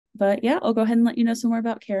But yeah, I'll go ahead and let you know some more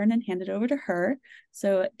about Karen and hand it over to her.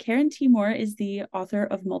 So Karen Timor is the author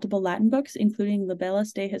of multiple Latin books, including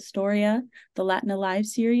Libellus de Historia, the Latin Alive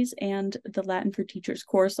series, and the Latin for Teachers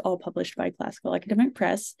course, all published by Classical Academic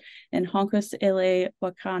Press, and Honcus Ille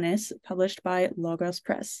Vacanis, published by Logos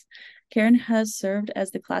Press. Karen has served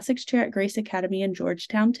as the Classics Chair at Grace Academy in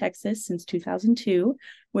Georgetown, Texas since 2002,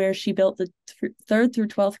 where she built the 3rd through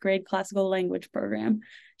 12th grade classical language program.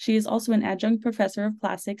 She is also an adjunct professor of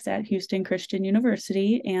classics at Houston Christian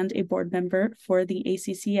University and a board member for the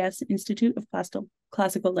ACCS Institute of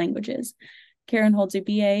Classical Languages. Karen holds a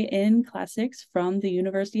BA in Classics from the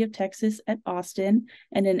University of Texas at Austin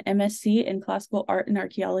and an MSc in Classical Art and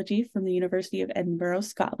Archaeology from the University of Edinburgh,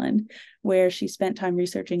 Scotland, where she spent time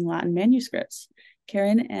researching Latin manuscripts.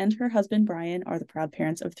 Karen and her husband, Brian, are the proud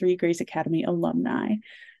parents of 3 Grace Academy alumni.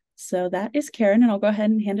 So that is Karen, and I'll go ahead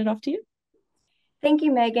and hand it off to you. Thank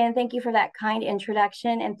you, Megan. Thank you for that kind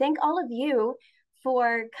introduction. And thank all of you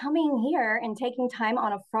for coming here and taking time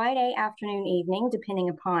on a Friday afternoon, evening, depending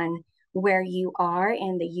upon where you are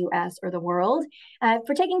in the US or the world,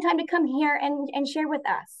 for taking time to come here and share with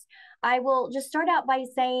us. I will just start out by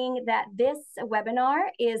saying that this webinar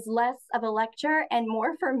is less of a lecture and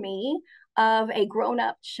more for me of a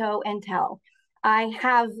grown-up show and tell. I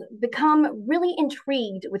have become really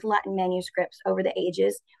intrigued with Latin manuscripts over the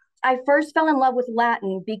ages. I first fell in love with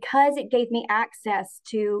Latin because it gave me access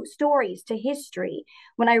to stories, to history.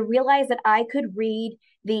 When I realized that I could read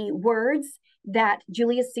the words that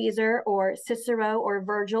Julius Caesar or Cicero or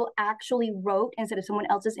Virgil actually wrote instead of someone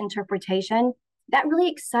else's interpretation, that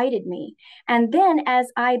really excited me. And then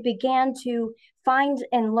as I began to find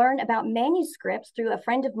and learn about manuscripts through a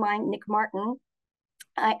friend of mine, Nick Martin,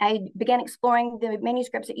 I began exploring the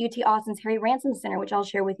manuscripts at UT Austin's Harry Ransom Center, which I'll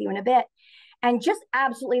share with you in a bit, and just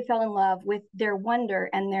absolutely fell in love with their wonder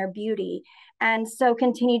and their beauty. And so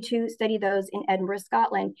continued to study those in Edinburgh,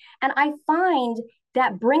 Scotland. And I find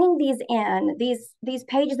that bringing these in, these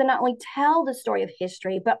pages that not only tell the story of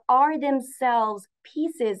history, but are themselves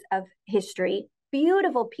pieces of history,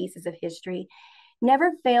 beautiful pieces of history,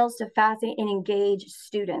 never fails to fascinate and engage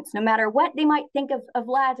students, no matter what they might think of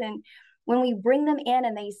Latin. When we bring them in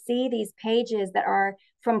and they see these pages that are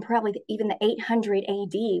from probably even the 800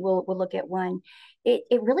 AD, we'll look at one, it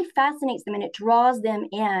really fascinates them and it draws them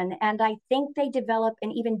in. And I think they develop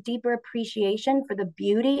an even deeper appreciation for the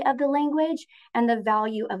beauty of the language and the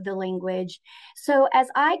value of the language. So as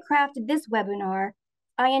I crafted this webinar,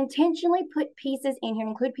 I intentionally put pieces in here,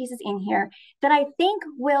 include pieces in here that I think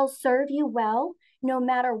will serve you well, no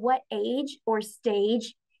matter what age or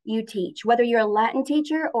stage you teach, whether you're a Latin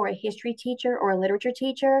teacher or a history teacher or a literature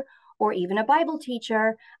teacher or even a Bible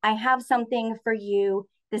teacher. I have something for you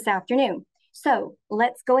this afternoon. So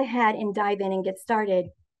let's go ahead and dive in and get started.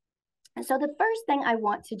 And so the first thing I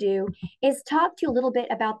want to do is talk to you a little bit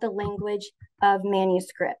about the language of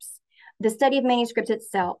manuscripts, the study of manuscripts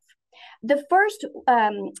itself. The first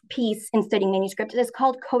piece in studying manuscripts is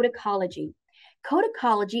called codicology.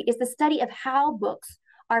 Codicology is the study of how books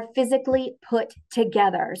are physically put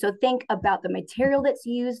together. So think about the material that's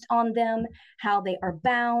used on them, how they are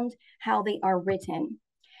bound, how they are written.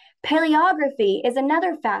 Paleography is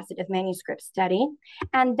another facet of manuscript study,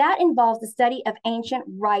 and that involves the study of ancient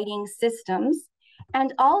writing systems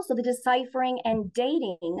and also the deciphering and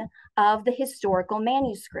dating of the historical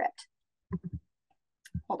manuscript.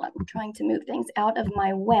 Hold on, I'm trying to move things out of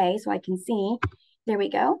my way so I can see. There we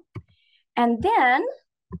go. And then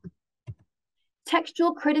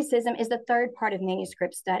textual criticism is the third part of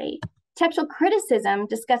manuscript study. Textual criticism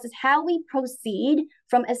discusses how we proceed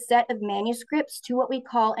from a set of manuscripts to what we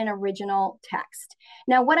call an original text.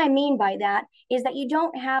 Now, what I mean by that is that you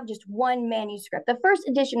don't have just one manuscript. The first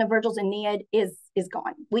edition of Virgil's Aeneid is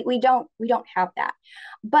gone. We don't have that.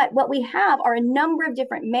 But what we have are a number of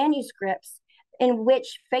different manuscripts in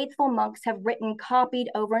which faithful monks have written, copied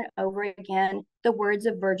over and over again, the words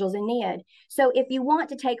of Virgil's Aeneid. So if you want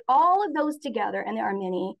to take all of those together, and there are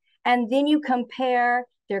many, and then you compare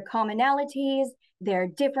their commonalities, their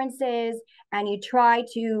differences, and you try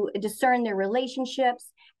to discern their relationships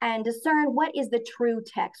and discern what is the true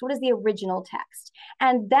text, what is the original text.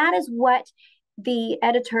 And that is what the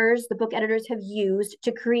editors, the book editors have used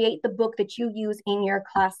to create the book that you use in your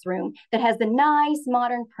classroom that has the nice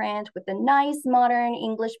modern print with the nice modern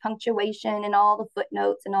English punctuation and all the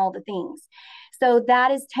footnotes and all the things. So that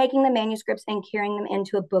is taking the manuscripts and carrying them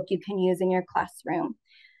into a book you can use in your classroom.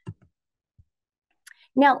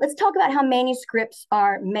 Now, let's talk about how manuscripts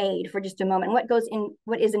are made for just a moment.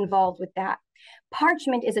 What is involved with that?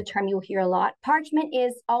 Parchment is a term you'll hear a lot. Parchment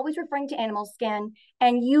is always referring to animal skin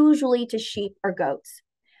and usually to sheep or goats.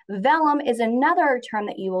 Vellum is another term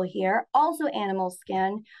that you will hear, also animal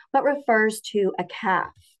skin, but refers to a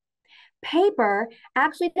calf. Paper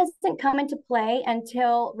actually doesn't come into play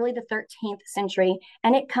until really the 13th century,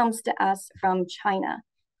 and it comes to us from China.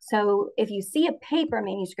 So if you see a paper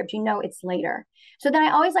manuscript, you know it's later. So then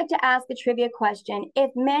I always like to ask a trivia question.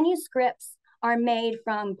 If manuscripts are made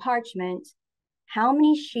from parchment, how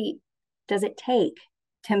many sheep does it take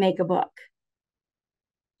to make a book?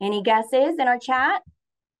 Any guesses in our chat?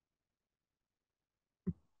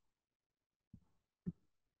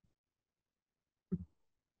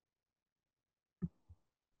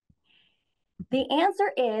 The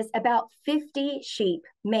answer is about 50 sheep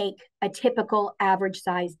make a typical average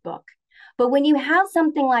sized book. But when you have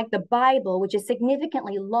something like the Bible, which is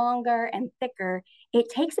significantly longer and thicker, it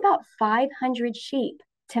takes about 500 sheep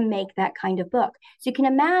to make that kind of book. So you can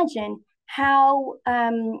imagine how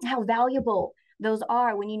valuable those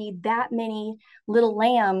are when you need that many little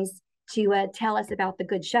lambs to tell us about the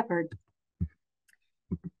Good Shepherd.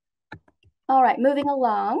 All right, moving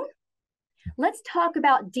along. Let's talk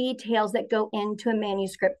about details that go into a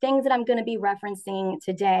manuscript, things that I'm going to be referencing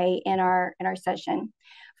today in our session.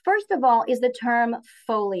 First of all is the term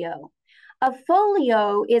folio. A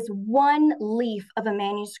folio is one leaf of a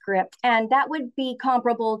manuscript, and that would be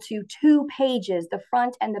comparable to 2 pages, the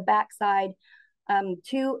front and the back side,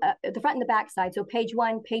 the front and the back side. So page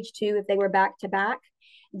 1, page 2, if they were back to back,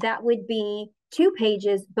 that would be 2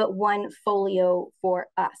 pages, but 1 folio for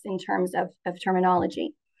us in terms of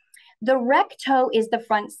terminology. The recto is the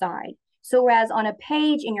front side. So whereas on a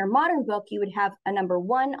page in your modern book, you would have a number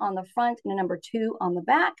 1 on the front and a number 2 on the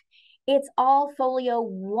back, it's all folio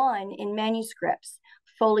 1 in manuscripts.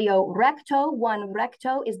 Folio recto, 1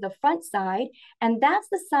 recto is the front side, and that's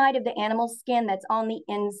the side of the animal skin that's on the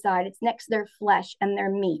inside. It's next to their flesh and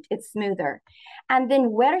their meat. It's smoother. And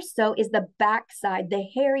then verso is the back side, the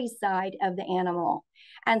hairy side of the animal.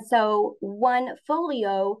 And so 1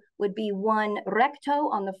 folio would be 1 recto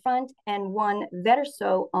on the front and 1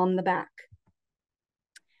 verso on the back.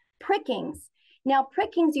 Prickings. Now,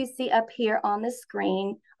 prickings you see up here on the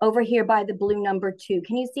screen, over here by the blue number 2.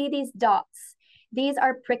 Can you see these dots? These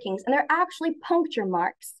are prickings, and they're actually puncture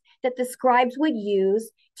marks that the scribes would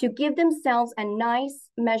use to give themselves a nice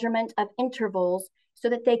measurement of intervals so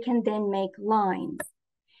that they can then make lines.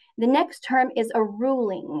 The next term is a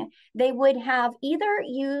ruling. They would have either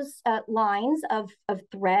use lines of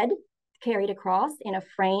thread carried across in a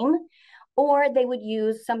frame, or they would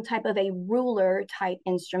use some type of a ruler type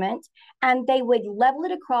instrument, and they would level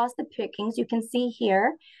it across the prickings. You can see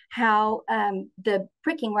here how the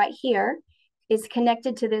pricking right here is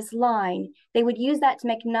connected to this line. They would use that to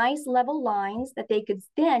make nice level lines that they could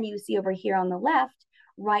then, you see over here on the left,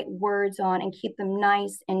 write words on and keep them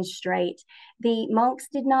nice and straight. The monks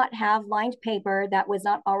did not have lined paper that was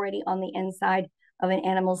not already on the inside of an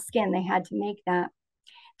animal's skin. They had to make that.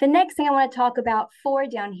 The next thing I want to talk about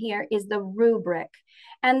down here is the rubric.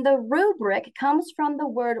 And the rubric comes from the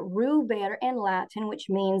word ruber in Latin, which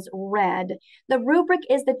means read. The rubric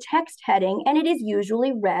is the text heading, and it is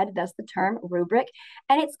usually read, thus the term rubric.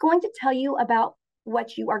 And it's going to tell you about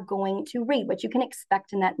what you are going to read, what you can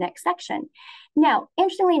expect in that next section. Now,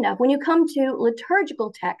 interestingly enough, when you come to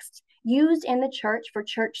liturgical texts used in the church for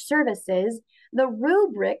church services, the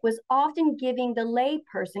rubric was often giving the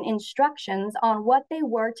layperson instructions on what they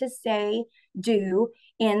were to say, do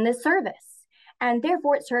in the service. And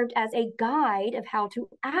therefore, it served as a guide of how to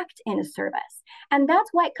act in a service. And that's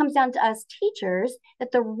why it comes down to us teachers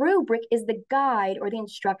that the rubric is the guide or the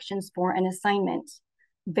instructions for an assignment.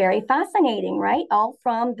 Very fascinating, right? All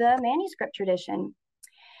from the manuscript tradition.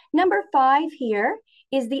 Number 5 here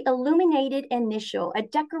is the illuminated initial, a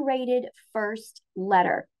decorated first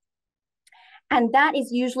letter. And that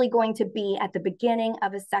is usually going to be at the beginning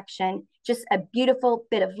of a section, just a beautiful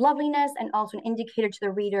bit of loveliness and also an indicator to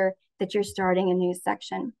the reader that you're starting a new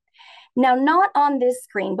section. Now, not on this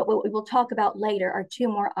screen, but what we will talk about later are 2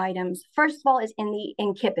 more items. First of all is in the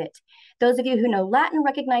incipit. Those of you who know Latin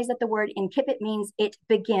recognize that the word incipit means it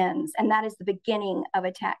begins, and that is the beginning of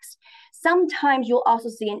a text. Sometimes you'll also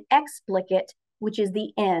see an explicit, which is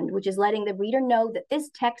the end, which is letting the reader know that this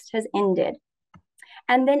text has ended.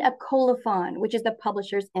 And then a colophon, which is the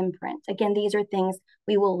publisher's imprint. Again, these are things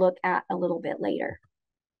we will look at a little bit later.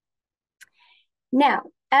 Now,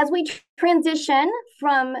 as we transition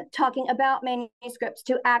from talking about manuscripts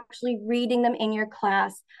to actually reading them in your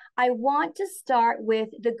class, I want to start with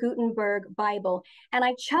the Gutenberg Bible. And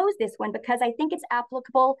I chose this one because I think it's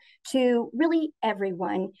applicable to really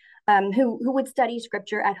everyone who would study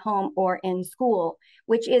scripture at home or in school,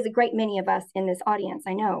 which is a great many of us in this audience,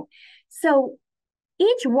 I know. So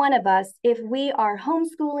Each one of us, if we are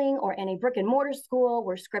homeschooling or in a brick and mortar school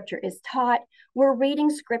where scripture is taught, we're reading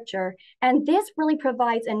scripture. And this really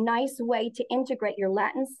provides a nice way to integrate your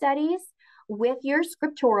Latin studies with your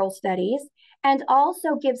scriptural studies, and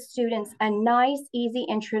also gives students a nice, easy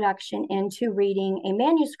introduction into reading a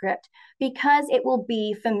manuscript because it will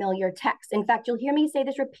be familiar text. In fact, you'll hear me say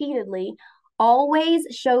this repeatedly. Always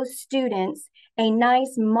show students a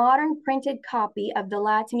nice modern printed copy of the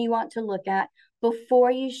Latin you want to look at before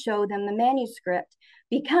you show them the manuscript,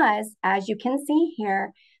 because as you can see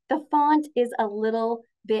here, the font is a little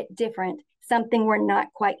bit different, something we're not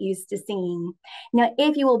quite used to seeing. Now,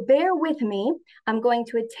 if you will bear with me, I'm going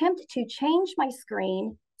to attempt to change my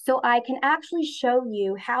screen so I can actually show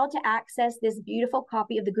you how to access this beautiful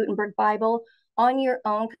copy of the Gutenberg Bible on your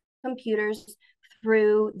own computers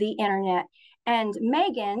through the internet. And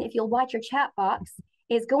Megan, if you'll watch your chat box,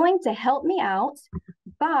 is going to help me out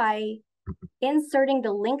by inserting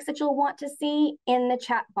the links that you'll want to see in the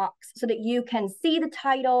chat box so that you can see the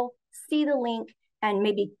title, see the link, and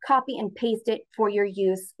maybe copy and paste it for your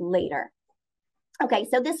use later. Okay,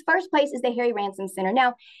 so this first place is the Harry Ransom Center.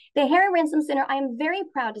 Now, the Harry Ransom Center, I am very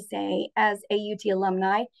proud to say, as a UT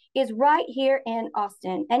alumni, is right here in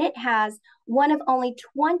Austin, and it has one of only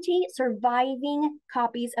 20 surviving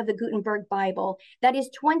copies of the Gutenberg Bible. That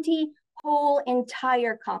is 20 whole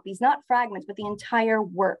entire copies, not fragments, but the entire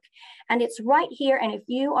work. And it's right here. And if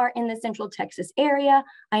you are in the Central Texas area,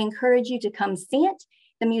 I encourage you to come see it.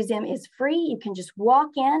 The museum is free. You can just walk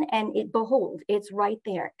in and behold, it's right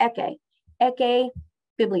there. Ecce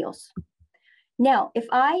Biblios. Now, if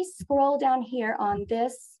I scroll down here on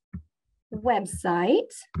this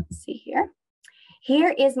website, let's see here.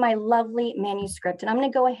 Here is my lovely manuscript. And I'm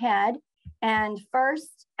going to go ahead and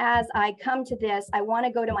first, as I come to this, I want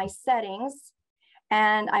to go to my settings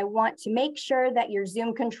and I want to make sure that your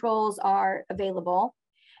Zoom controls are available.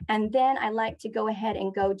 And then I like to go ahead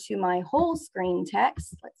and go to my whole screen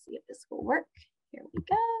text. Let's see if this will work. Here we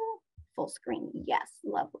go. Full screen. Yes,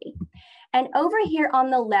 lovely. And over here on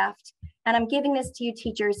the left, and I'm giving this to you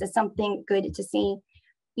teachers as something good to see,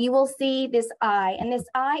 you will see this eye, and this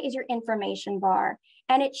eye is your information bar.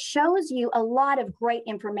 And it shows you a lot of great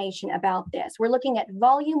information about this. We're looking at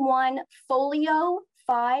volume 1, folio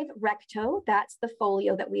 5 recto. That's the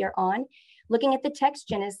folio that we are on. Looking at the text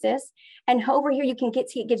Genesis. And over here, you can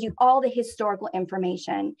see it gives you all the historical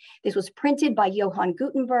information. This was printed by Johann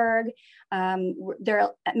Gutenberg. They're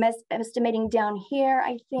estimating down here,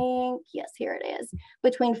 I think, yes, here it is,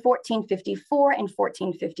 between 1454 and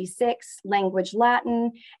 1456, language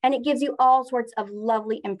Latin. And it gives you all sorts of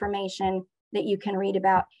lovely information that you can read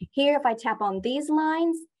about. Here, if I tap on these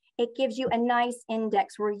lines, it gives you a nice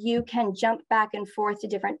index where you can jump back and forth to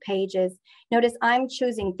different pages. Notice I'm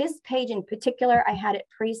choosing this page in particular. I had it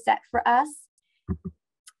preset for us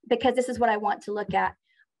because this is what I want to look at.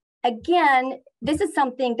 Again, this is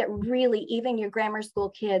something that really even your grammar school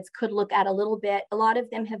kids could look at a little bit. A lot of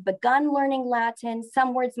them have begun learning Latin.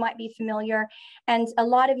 Some words might be familiar. And a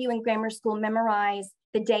lot of you in grammar school memorize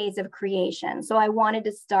the days of creation. So I wanted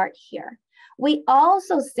to start here. We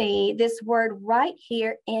also see this word right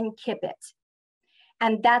here, incipit.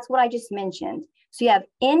 And that's what I just mentioned. So you have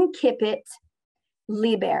incipit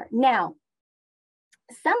liber. Now,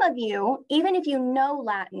 some of you, even if you know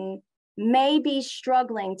Latin, may be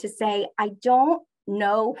struggling to say, I don't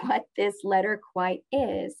know what this letter quite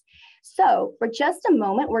is. So for just a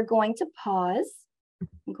moment, we're going to pause.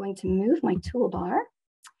 I'm going to move my toolbar.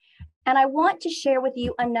 And I want to share with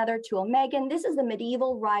you another tool. Megan, this is the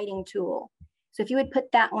medieval writing tool. So if you would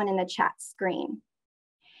put that one in the chat screen.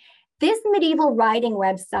 This medieval writing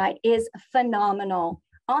website is phenomenal.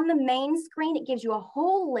 On the main screen, it gives you a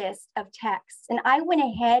whole list of texts. And I went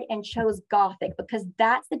ahead and chose Gothic because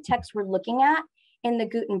that's the text we're looking at in the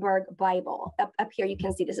Gutenberg Bible. Up here, you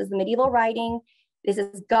can see this is the medieval writing. This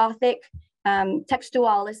is Gothic.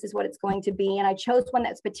 Textualis is what it's going to be. And I chose one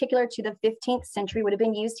that's particular to the 15th century, would have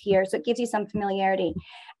been used here. So it gives you some familiarity.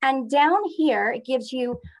 And down here, it gives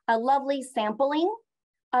you a lovely sampling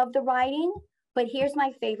of the writing. But here's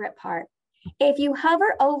my favorite part. If you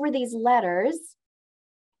hover over these letters,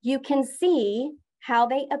 you can see how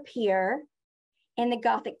they appear in the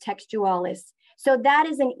Gothic Textualis. So that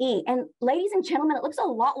is an E. And ladies and gentlemen, it looks a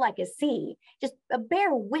lot like a C, just a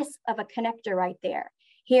bare wisp of a connector right there.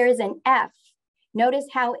 Here is an F. Notice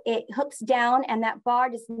how it hooks down and that bar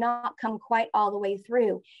does not come quite all the way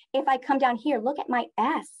through. If I come down here, look at my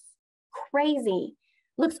S. Crazy.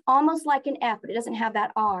 Looks almost like an F, but it doesn't have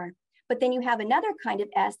that R. But then you have another kind of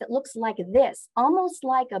S that looks like this, almost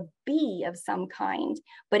like a B of some kind,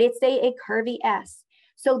 but it's a curvy S.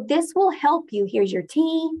 So this will help you. Here's your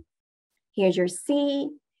T, Here's your C.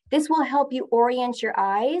 This will help you orient your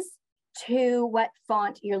eyes to what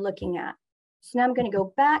font you're looking at. So now I'm going to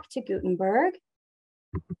go back to Gutenberg,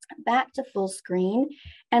 back to full screen,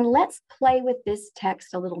 and let's play with this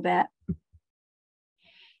text a little bit.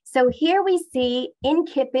 So here we see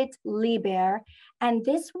incipit liber, and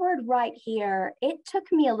this word right here, it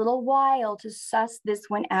took me a little while to suss this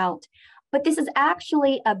one out, but this is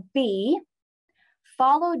actually a B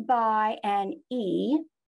followed by an E.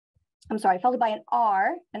 I'm sorry, followed by an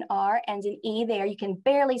R and an E there. You can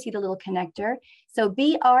barely see the little connector. So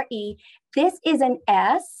B-R-E, this is an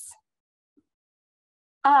S,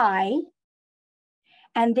 I,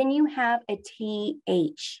 and then you have a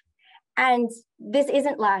T-H. And this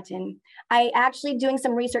isn't Latin. I actually, doing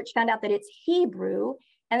some research, found out that it's Hebrew,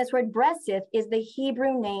 and this word Bresith is the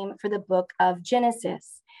Hebrew name for the book of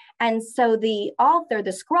Genesis. And so the author,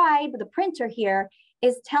 the scribe, the printer here,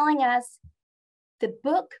 is telling us the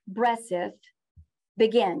book Bresith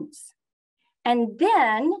begins. And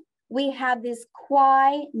then we have this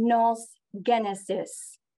quai nos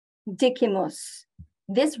genesis, dicymus.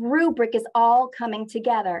 This rubric is all coming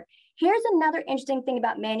together. Here's another interesting thing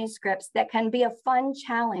about manuscripts that can be a fun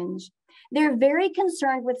challenge. They're very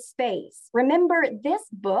concerned with space. Remember, this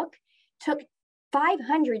book took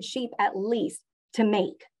 500 sheep at least to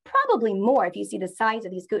make, probably more if you see the size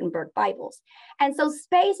of these Gutenberg Bibles. And so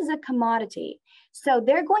space is a commodity. So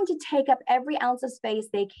they're going to take up every ounce of space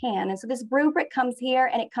they can. And so this rubric comes here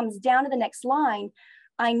and it comes down to the next line.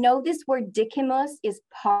 I know this word dicymus is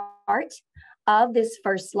part of this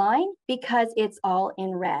first line because it's all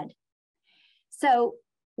in red. So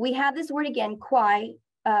we have this word again, quai,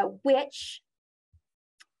 which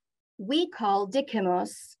we call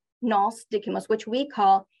dicymus, nos dicymus, which we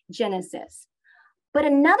call Genesis. But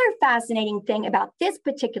another fascinating thing about this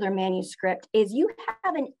particular manuscript is you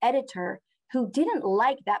have an editor who didn't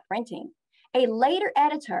like that printing. A later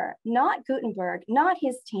editor, not Gutenberg, not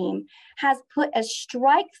his team, has put a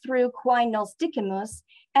strike through quai nos dicymus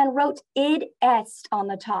and wrote id est on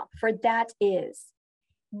the top for that is.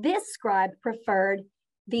 This scribe preferred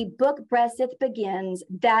the book Bresith begins,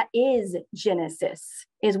 that is Genesis,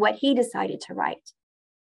 is what he decided to write.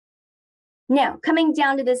 Now, coming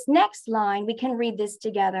down to this next line, we can read this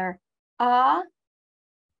together. A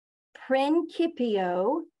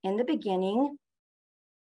principio, in the beginning.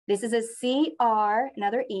 This is a CR,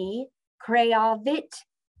 another E, creavit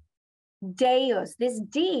Deus. This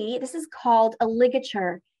D, this is called a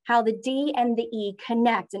ligature, how the D and the E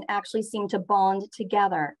connect and actually seem to bond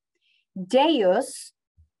together. Deus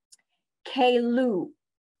Kelu.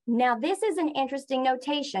 Now, this is an interesting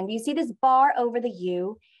notation. You see this bar over the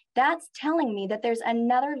U? That's telling me that there's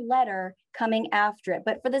another letter coming after it.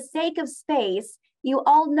 But for the sake of space, you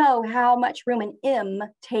all know how much room an M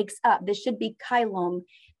takes up. This should be chylum.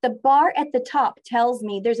 The bar at the top tells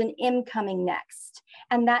me there's an M coming next,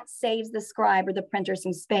 and that saves the scribe or the printer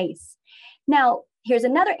some space. Now, here's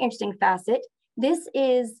another interesting facet. This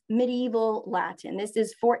is medieval Latin. This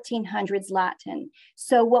is 1400s Latin.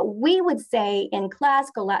 So what we would say in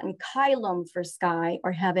classical Latin, chylum for sky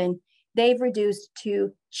or heaven, they've reduced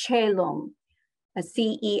to celum, a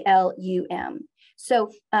C-E-L-U-M.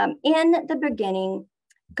 So in the beginning,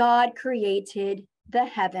 God created the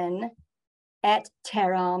heaven, et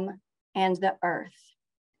terram, and the earth.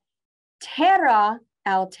 Terra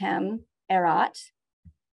autem erat,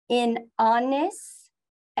 in annis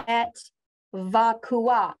et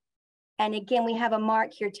vacua. And again, we have a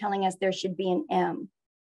mark here telling us there should be an M.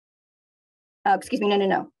 Excuse me,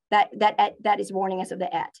 no. That is warning us of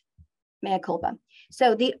the et. Mea culpa.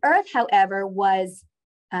 So the earth, however, was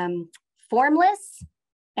formless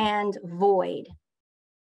and void.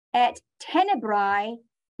 Et tenebrae,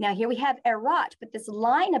 now here we have erat, but this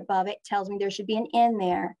line above it tells me there should be an N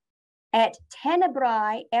there. Et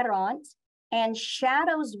tenebrae erant, and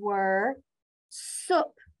shadows were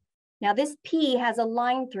sup. Now this P has a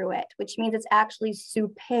line through it, which means it's actually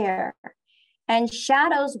super. And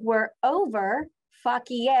shadows were over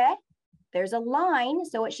facie. There's a line,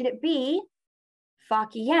 so what should it be?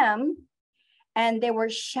 Faciem. And there were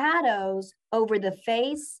shadows over the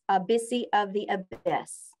face, abyssi of the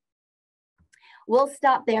abyss. We'll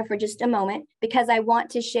stop there for just a moment because I want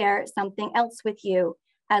to share something else with you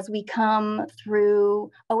as we come through.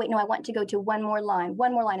 Oh, wait, no, I want to go to one more line,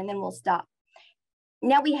 and then we'll stop.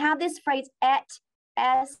 Now we have this phrase et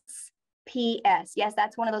SPS. Yes,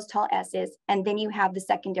 that's one of those tall S's. And then you have the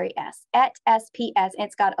secondary S, et SPS, and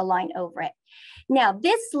it's got a line over it. Now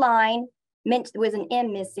this line meant there was an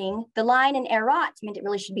M missing. The line in erat meant it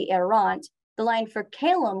really should be erant. The line for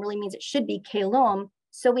calum really means it should be calum.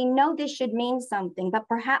 So we know this should mean something, but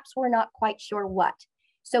perhaps we're not quite sure what.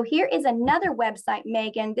 So here is another website,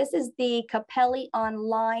 Megan. This is the Capelli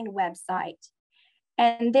Online website.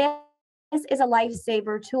 And this is a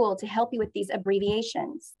lifesaver tool to help you with these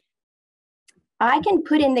abbreviations. I can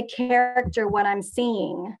put in the character what I'm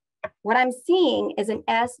seeing. What I'm seeing is an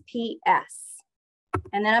SPS.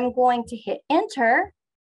 And then I'm going to hit enter.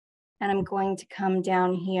 And I'm going to come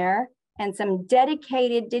down here. And some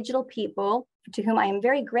dedicated digital people, to whom I am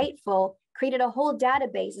very grateful, created a whole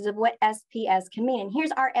database of what SPS can mean. And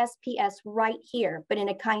here's our SPS right here, but in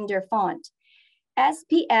a kinder font.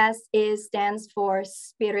 SPS stands for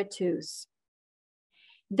spiritus.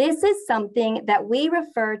 This is something that we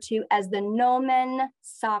refer to as the nomen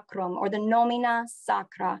sacrum, or the nomina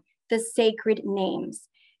sacra, the sacred names.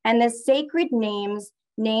 And the sacred names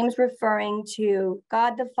referring to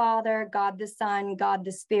God the Father, God the Son, God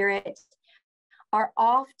the Spirit, are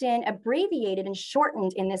often abbreviated and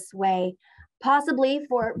shortened in this way, possibly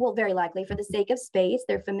for, well, very likely for the sake of space.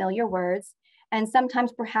 They're familiar words, and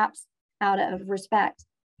sometimes perhaps out of respect.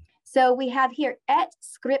 So we have here et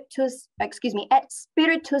spiritus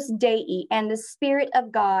Dei, and the Spirit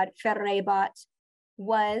of God, ferebat,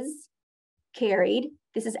 was carried.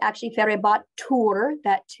 This is actually ferebat tur,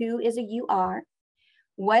 that tu is a UR,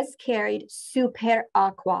 was carried super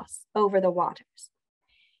aquas, over the waters.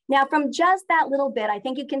 Now, from just that little bit, I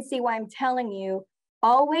think you can see why I'm telling you,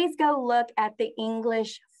 always go look at the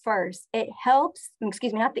English first. It helps,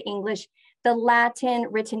 excuse me, not the English, the Latin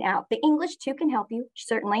written out. The English too can help you,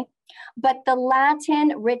 certainly, but the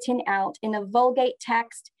Latin written out in the Vulgate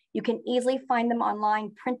text, you can easily find them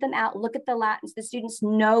online, print them out, look at the Latin so the students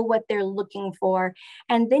know what they're looking for.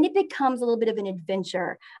 And then it becomes a little bit of an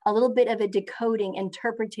adventure, a little bit of a decoding,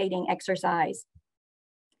 interpreting exercise.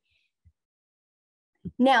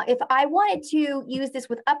 Now, if I wanted to use this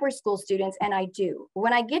with upper school students, and I do,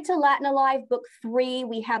 when I get to Latin Alive Book 3,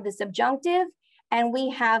 we have the subjunctive and we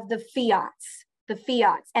have the fiats,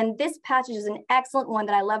 And this passage is an excellent one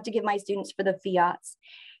that I love to give my students for the fiats.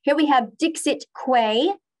 Here we have dixit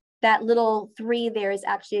quae. That little 3 there is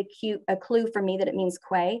actually a clue for me that it means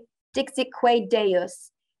quae. Dixit quae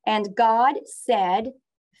Deus. And God said,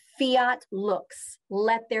 fiat lux,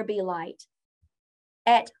 let there be light.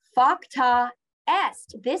 Et facta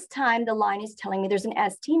est. This time the line is telling me there's an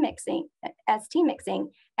ST mixing.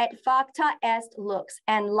 Et facta est lux,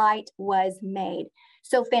 and light was made.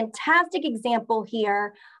 So fantastic example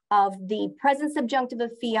here of the present subjunctive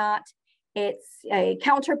of fiat. It's a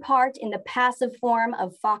counterpart in the passive form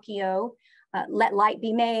of facio, let light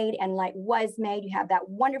be made, and light was made. You have that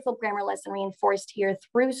wonderful grammar lesson reinforced here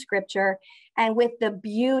through scripture and with the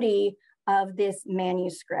beauty of this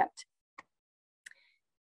manuscript.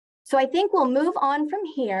 So I think we'll move on from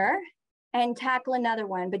here and tackle another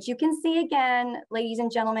one. But you can see again, ladies and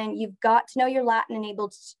gentlemen, you've got to know your Latin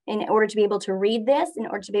in order to be able to read this, in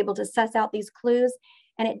order to be able to suss out these clues.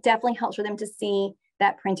 And it definitely helps for them to see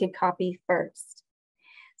that printed copy first.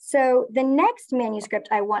 So the next manuscript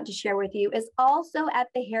I want to share with you is also at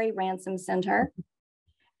the Harry Ransom Center.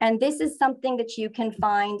 And this is something that you can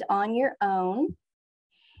find on your own.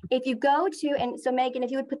 If you go to, and so Megan, if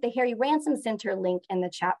you would put the Harry Ransom Center link in the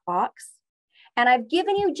chat box, and I've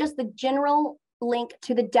given you just the general link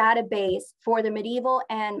to the database for the medieval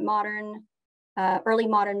and modern, early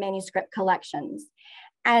modern manuscript collections.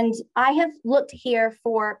 And I have looked here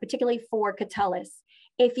for, particularly for Catullus.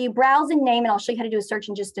 If you browse a name, and I'll show you how to do a search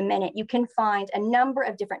in just a minute, you can find a number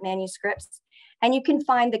of different manuscripts, and you can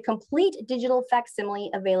find the complete digital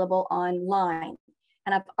facsimile available online.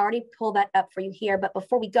 And I've already pulled that up for you here. But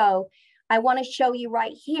before we go, I want to show you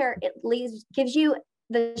right here, it gives you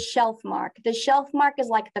the shelf mark. The shelf mark is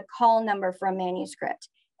like the call number for a manuscript.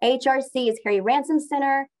 HRC is Harry Ransom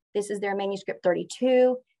Center. This is their manuscript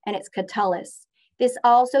 32, and it's Catullus. This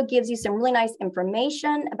also gives you some really nice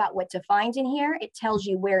information about what to find in here. It tells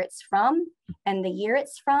you where it's from and the year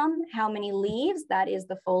it's from, how many leaves, that is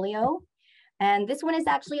the folio. And this one is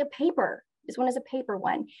actually a paper. This one is a paper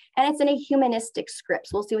one, and it's in a humanistic script.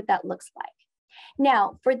 So we'll see what that looks like.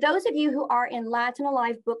 Now, for those of you who are in Latin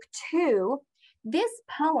Alive Book 2, this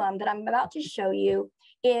poem that I'm about to show you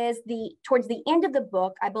is towards the end of the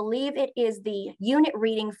book. I believe it is the unit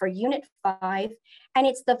reading for Unit 5, and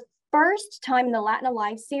it's the first time in the Latin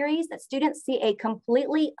Alive series that students see a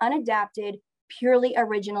completely unadapted, purely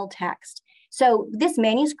original text. So this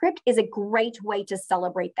manuscript is a great way to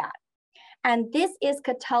celebrate that. And this is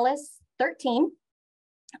Catullus 13,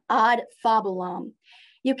 Ad Fabulam.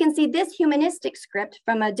 You can see this humanistic script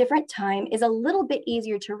from a different time is a little bit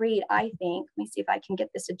easier to read, I think. Let me see if I can get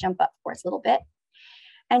this to jump up for us a little bit.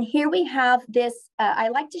 And here we have this, I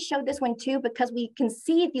like to show this one too, because we can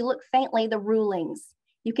see, if you look faintly, the rulings.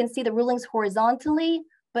 You can see the rulings horizontally,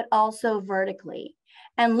 but also vertically.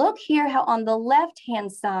 And look here how on the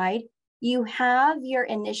left-hand side, you have your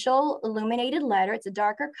initial illuminated letter. It's a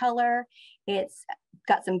darker color. It's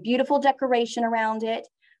got some beautiful decoration around it.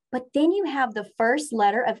 But then you have the first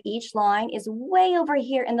letter of each line is way over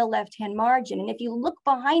here in the left-hand margin. And if you look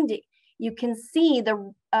behind it, you can see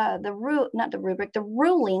the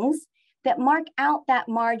rulings that mark out that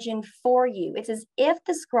margin for you. It's as if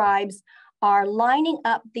the scribes are lining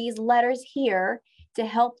up these letters here to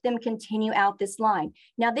help them continue out this line.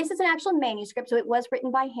 Now, this is an actual manuscript, so it was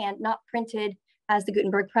written by hand, not printed as the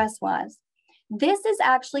Gutenberg press was. This is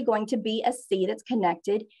actually going to be a C that's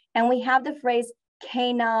connected, and we have the phrase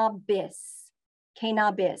Kenabis,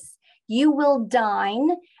 Kenabis. You will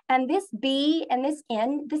dine, and this B and this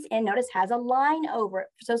N, notice has a line over it,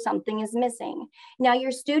 so something is missing. Now,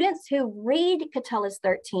 your students who read Catullus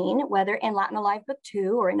 13, whether in Latin Alive Book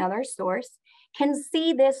 2 or another source, can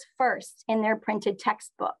see this first in their printed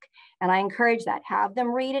textbook. And I encourage that. Have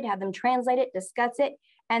them read it, have them translate it, discuss it,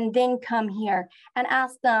 and then come here and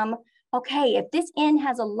ask them, okay, if this N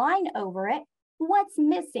has a line over it, what's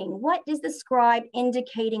missing? What is the scribe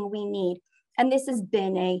indicating we need? And this is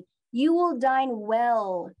bene. You will dine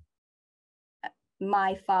well,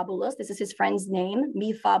 my fabulous. This is his friend's name,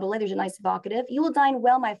 mi fabula. There's a nice vocative. You will dine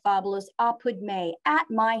well, my fabulous, apud me, at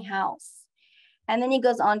my house. And then he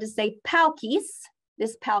goes on to say palkis,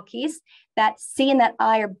 this palkis, that C and that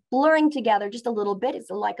I are blurring together just a little bit. It's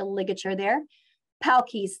like a ligature there.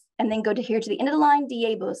 Palkis, and then go to here to the end of the line,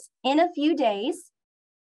 diebus. In a few days,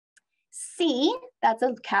 C, that's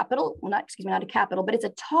a capital, well, not a capital, but it's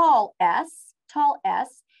a tall S,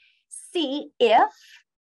 C, if,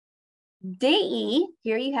 de,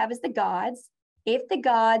 here you have is the gods, if the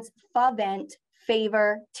gods favent,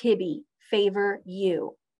 favor tibi, favor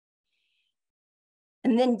you.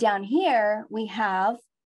 And then down here, we have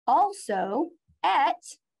also et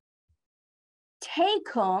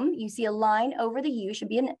tecum, you see a line over the U, should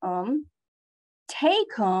be an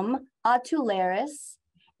tecum atuleris,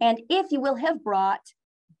 and if you will have brought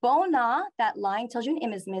bona, that line tells you an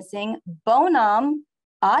M is missing, bonam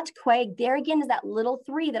atque, there again is that little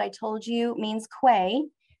 3 that I told you means que,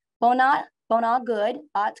 bona good,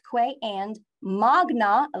 atque, and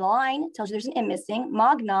magna, a line tells you there's an M missing,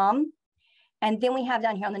 magnam. And then we have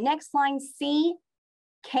down here on the next line, C,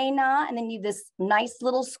 Cana, and then you this nice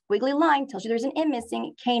little squiggly line tells you there's an M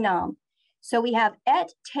missing, Canam. So we have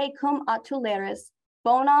et tecum atuleris,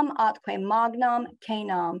 bonam atque magnam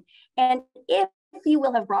canam. And if you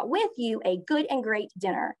will have brought with you a good and great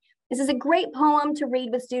dinner. This is a great poem to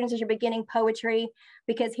read with students as you're beginning poetry,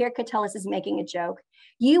 because here Catullus is making a joke.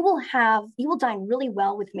 You will dine really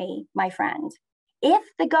well with me, my friend, if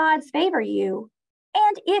the gods favor you,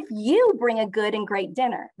 and if you bring a good and great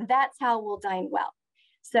dinner. That's how we'll dine well.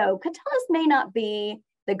 So Catullus may not be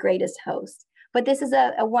the greatest host, but this is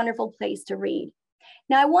a wonderful place to read.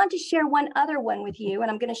 Now I want to share one other one with you, and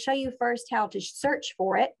I'm going to show you first how to search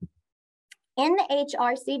for it in the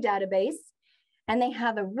HRC database, and they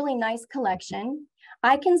have a really nice collection.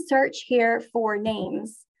 I can search here for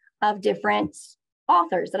names of different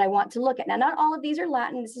authors that I want to look at. Now, not all of these are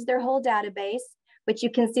Latin. This is their whole database, but you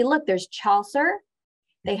can see, look, there's Chaucer.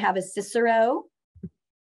 They have a Cicero.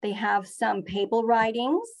 They have some papal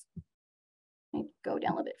writings. Let me go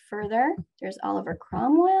down a little bit further. There's Oliver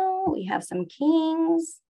Cromwell. We have some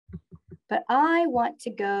kings. But I want to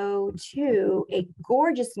go to a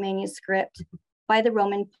gorgeous manuscript by the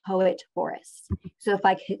Roman poet Horace. So if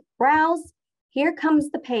I could browse, here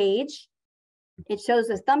comes the page. It shows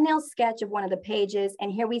a thumbnail sketch of one of the pages.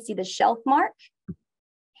 And here we see the shelf mark.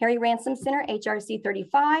 Harry Ransom Center, HRC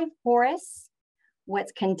 35, Horace.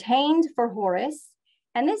 What's contained for Horace.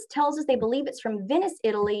 And this tells us they believe it's from Venice,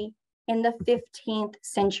 Italy in the 15th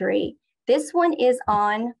century. This one is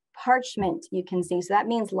on parchment, you can see. So that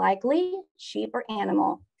means likely sheep or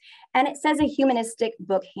animal. And it says a humanistic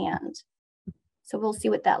book hand. So we'll see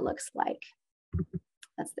what that looks like.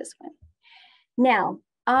 That's this one. Now,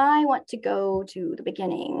 I want to go to the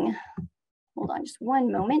beginning. Hold on just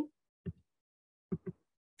one moment.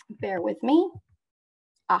 Bear with me.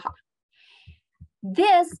 Aha.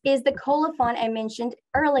 This is the colophon I mentioned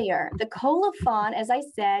earlier. The colophon, as I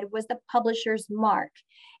said, was the publisher's mark.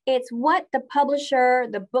 It's what the publisher,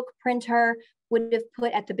 the book printer, would have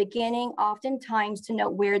put at the beginning, oftentimes to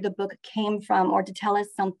note where the book came from or to tell us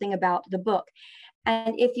something about the book.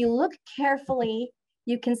 And if you look carefully,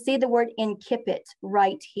 you can see the word incipit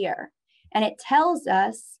right here. And it tells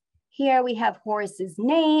us, here we have Horace's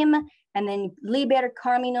name, and then Liber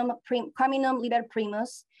Carminum Liber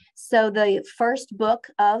Primus. So the first book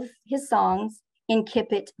of his songs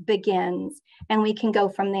incipit begins, and we can go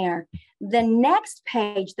from there. The next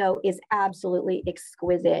page, though, is absolutely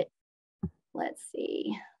exquisite. Let's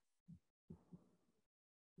see.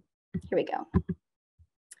 Here we go.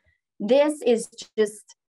 This is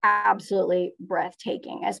just absolutely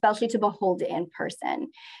breathtaking, especially to behold it in person.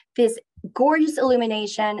 This gorgeous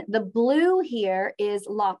illumination. The blue here is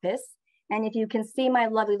lapis. And if you can see my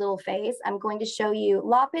lovely little face, I'm going to show you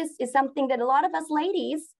lapis is something that a lot of us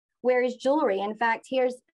ladies wear as jewelry. In fact,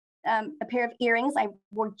 here's a pair of earrings I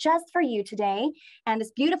wore just for you today. And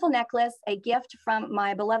this beautiful necklace, a gift from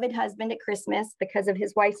my beloved husband at Christmas because of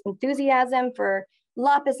his wife's enthusiasm for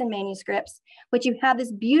lapis and manuscripts. But you have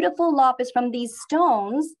this beautiful lapis from these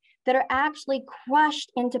stones that are actually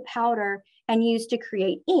crushed into powder and used to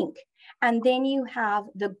create ink. And then you have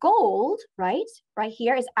the gold, right? Right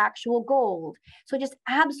here is actual gold. So just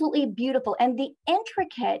absolutely beautiful. And the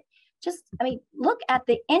intricate, just, I mean, look at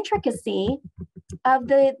the intricacy of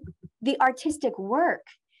the artistic work.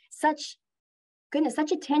 Such, goodness,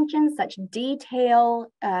 such attention, such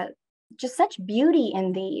detail, just such beauty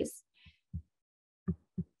in these.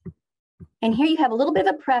 And here you have a little bit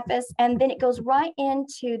of a preface, and then it goes right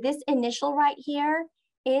into this initial right here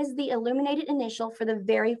is the illuminated initial for the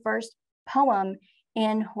very first poem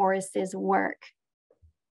in Horace's work.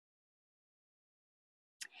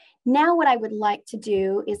 Now what I would like to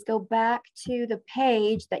do is go back to the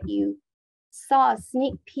page that you saw a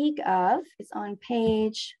sneak peek of. It's on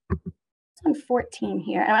page, it's on 14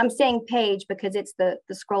 here. And I'm saying page because it's the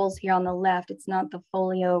scrolls here on the left. It's not the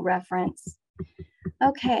folio reference.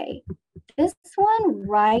 Okay, this one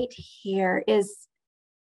right here is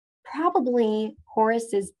probably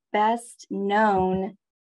Horace's best known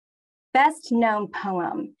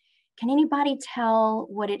poem. Can anybody tell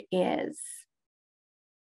what it is?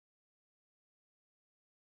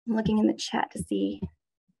 I'm looking in the chat to see.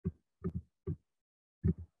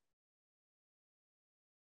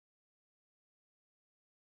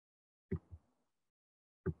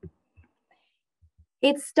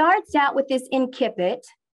 It starts out with this incipit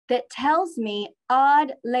that tells me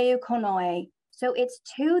ad Laoconoe. So it's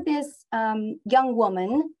to this young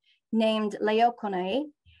woman named Laoconoe,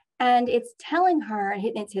 and it's telling her,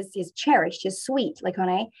 it's his cherished, his sweet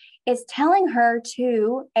Laoconoe, it's telling her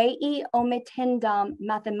to ei omittendam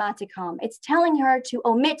mathematicam. It's telling her to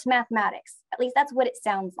omit mathematics. At least that's what it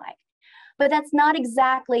sounds like. But that's not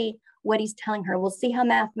exactly what he's telling her. We'll see how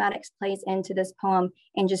mathematics plays into this poem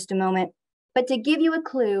in just a moment. But to give you a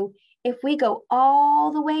clue, if we go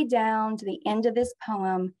all the way down to the end of this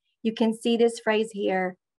poem, you can see this phrase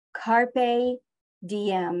here, carpe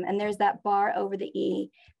diem, and there's that bar over the E.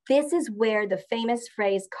 This is where the famous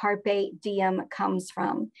phrase carpe diem comes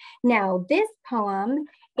from. Now, this poem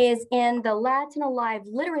is in the Latin Alive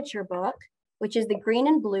literature book, which is the green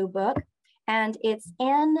and blue book, and it's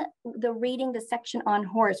in the section on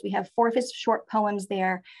Horace. We have 4 of his short poems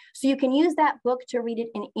there. So you can use that book to read it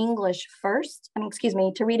in English first,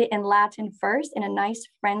 to read it in Latin first in a nice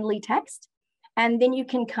friendly text. And then you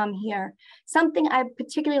can come here. Something I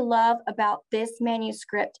particularly love about this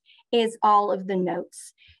manuscript is all of the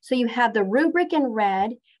notes. So you have the rubric in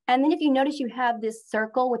red, and then if you notice, you have this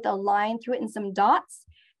circle with a line through it and some dots,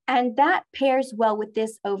 and that pairs well with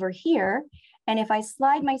this over here. And if I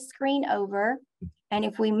slide my screen over, and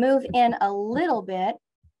if we move in a little bit,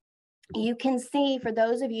 you can see, for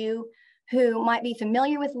those of you who might be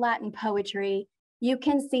familiar with Latin poetry, you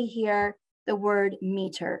can see here the word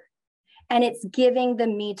meter. And it's giving the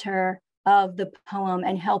meter of the poem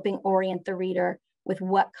and helping orient the reader with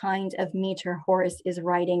what kind of meter Horace is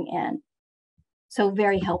writing in. So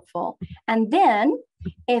very helpful. And then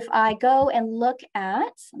if I go and look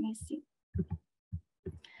at, let me see,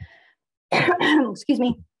 excuse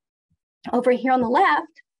me, over here on the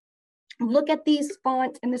left, look at these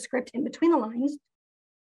font and the script in between the lines.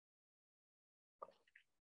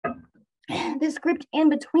 The script in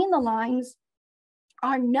between the lines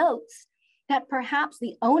are notes that perhaps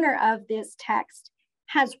the owner of this text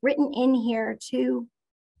has written in here to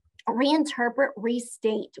reinterpret,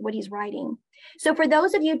 restate what he's writing. So for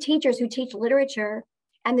those of you teachers who teach literature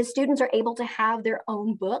and the students are able to have their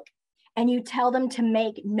own book, and you tell them to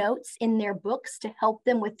make notes in their books to help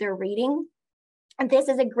them with their reading, and this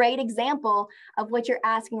is a great example of what you're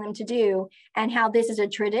asking them to do and how this is a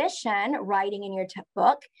tradition, writing in your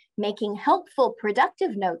book, making helpful,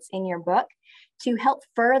 productive notes in your book to help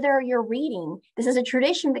further your reading. This is a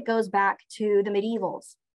tradition that goes back to the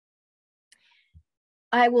medievals.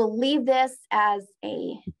 I will leave this as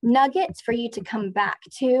a nugget for you to come back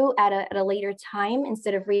to at a later time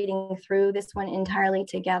instead of reading through this one entirely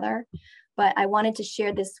together. But I wanted to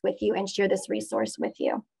share this with you and share this resource with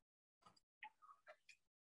you.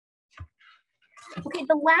 Okay,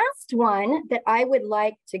 the last one that I would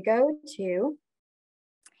like to go to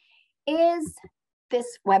is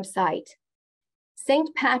this website,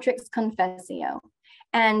 St. Patrick's Confessio.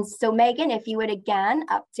 And so Megan, if you would again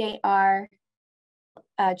update our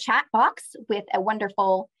chat box with a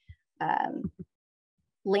wonderful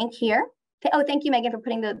link here. Oh, thank you, Megan, for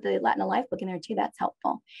putting the Latin Alive book in there too. That's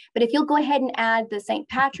helpful. But if you'll go ahead and add the St.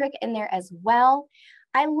 Patrick in there as well.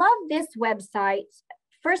 I love this website,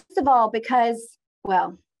 first of all, because,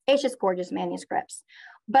 well, it's just gorgeous manuscripts.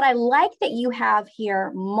 But I like that you have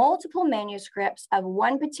here multiple manuscripts of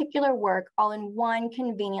one particular work all in one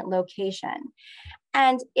convenient location.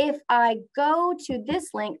 And if I go to this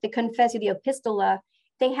link, the Confessio di Epistola,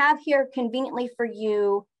 they have here conveniently for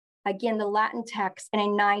you, again, the Latin text in a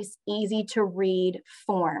nice, easy to read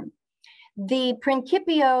form. The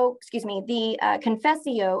Principio, the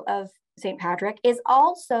Confessio of St. Patrick is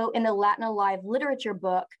also in the Latin Alive literature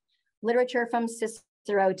book, Literature from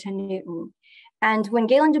Cicero to Newton. And when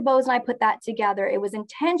Galen DuBose and I put that together, it was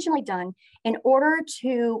intentionally done in order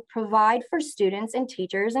to provide for students and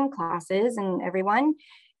teachers and classes and everyone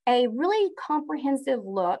a really comprehensive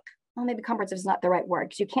look. Well, maybe comprehensive is not the right word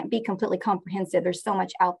because you can't be completely comprehensive. There's so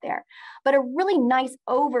much out there, but a really nice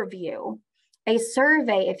overview, a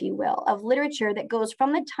survey, if you will, of literature that goes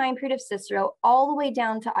from the time period of Cicero all the way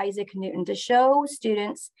down to Isaac Newton to show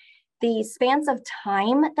students the spans of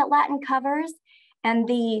time that Latin covers and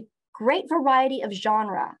the great variety of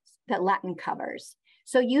genres that Latin covers.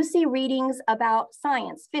 So you see readings about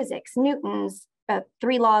science, physics, Newton's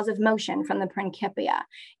 3 laws of motion from the Principia.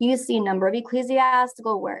 You see a number of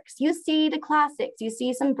ecclesiastical works. You see the classics. You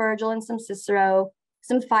see some Virgil and some Cicero,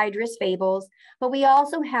 some Phaedrus fables. But we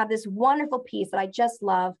also have this wonderful piece that I just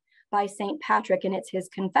love by St. Patrick, and it's his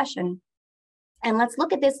Confession. And let's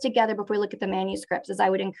look at this together before we look at the manuscripts, as I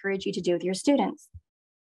would encourage you to do with your students.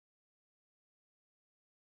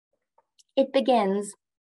 It begins,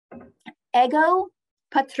 ego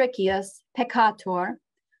patricius peccator,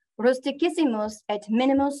 rustiциssimus et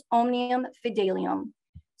minimus omnium fidelium.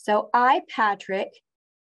 So I, Patrick,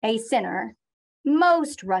 a sinner,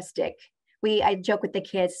 most rustic. I joke with the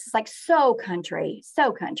kids, it's like so country,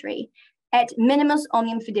 et minimus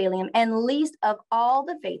omnium fidelium, and least of all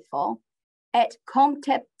the faithful, et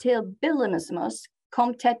contemptibilissimus,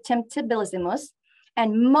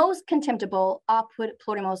 and most contemptible apud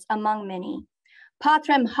plurimus among many.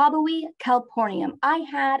 Patrem habui Calpurnium. I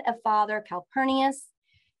had a father, Calpurnius,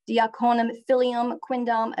 diaconum filium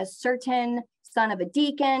quindam, a certain son of a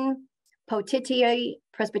deacon, potitiae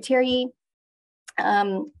presbyterii.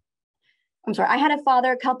 I had a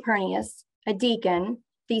father, Calpurnius, a deacon,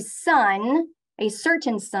 the son, a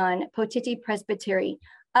certain son, potitiae presbyterii,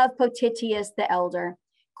 of Potitius the elder,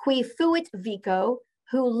 qui fuit vico,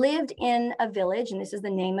 who lived in a village, and this is the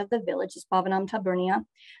name of the village, Spavenam Tabernia,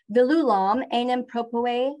 Villulam enim prope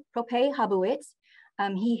habuit.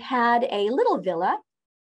 He had a little villa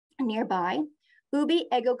nearby, ubi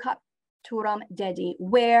ego capturam dedi,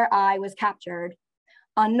 where I was captured.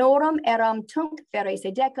 Honorum eram tunc fere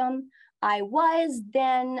sedecum. I was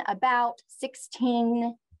then about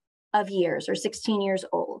 16 years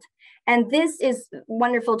old. And this is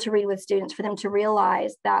wonderful to read with students for them to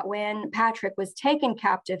realize that when Patrick was taken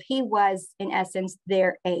captive, he was in essence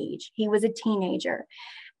their age. He was a teenager.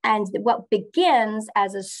 And what begins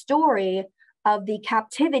as a story of the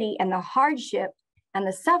captivity and the hardship and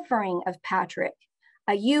the suffering of Patrick,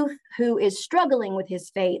 a youth who is struggling with his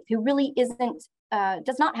faith, who really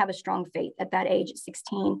does not have a strong faith at that age,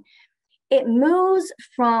 16. It moves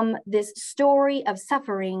from this story of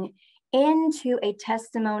suffering into a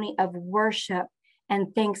testimony of worship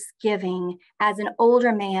and thanksgiving as an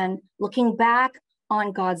older man looking back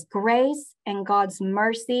on God's grace and God's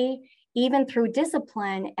mercy, even through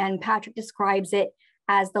discipline. And Patrick describes it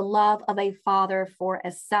as the love of a father for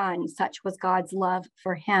a son. Such was God's love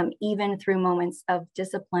for him, even through moments of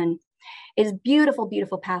discipline. It is beautiful,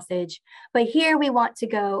 beautiful passage. But here we want to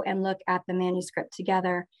go and look at the manuscript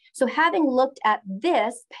together. So having looked at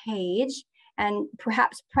this page, and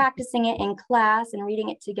perhaps practicing it in class and reading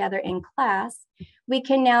it together in class, we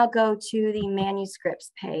can now go to the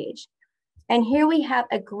manuscripts page. And here we have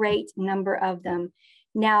a great number of them.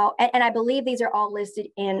 Now, and I believe these are all listed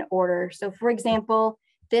in order. So for example,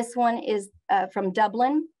 this one is from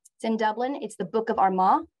Dublin. It's in Dublin. It's the Book of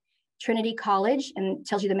Armagh, Trinity College, and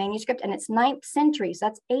tells you the manuscript, and it's 9th century, so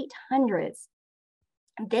that's 800s.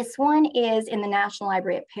 This one is in the National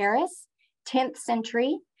Library at Paris, 10th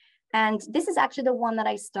century. And this is actually the one that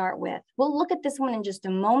I start with. We'll look at this one in just a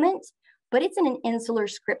moment, but it's in an insular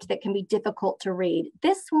script that can be difficult to read.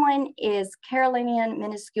 This one is Carolinian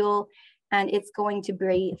minuscule, and it's going to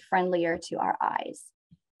be friendlier to our eyes.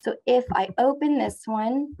 So if I open this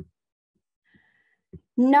one,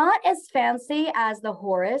 not as fancy as the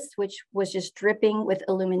Horus, which was just dripping with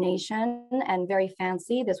illumination and very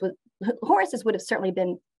fancy. Horuses would have certainly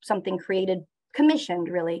been something created, commissioned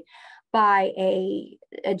really, by a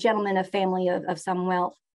gentleman of family of some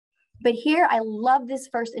wealth. But here, I love this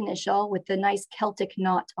first initial with the nice Celtic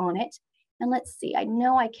knot on it. And let's see, I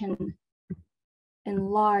know I can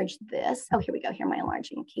enlarge this. Oh, here we go. Here are my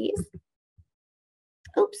enlarging keys.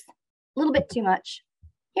 Oops, a little bit too much.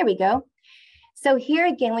 Here we go. So here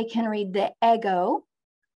again, we can read the ego,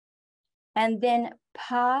 and then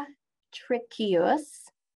patricius,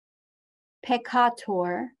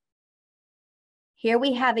 peccator. Here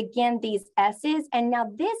we have again these S's, and now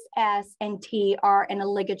this S and T are in a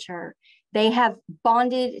ligature. They have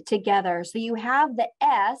bonded together. So you have the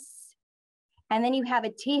S, and then you have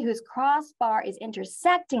a T whose crossbar is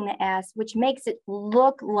intersecting the S, which makes it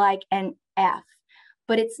look like an F.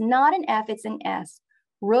 But it's not an F, it's an S.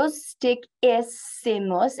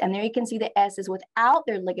 Rusticissimos, and there you can see the S is without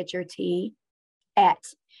their ligature T,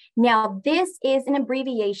 et. Now, this is an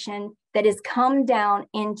abbreviation that has come down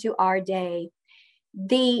into our day.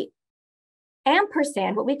 The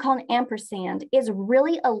ampersand, what we call an ampersand, is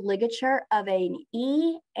really a ligature of an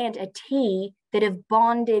E and a T that have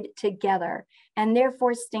bonded together, and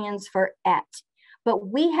therefore stands for et. But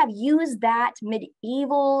we have used that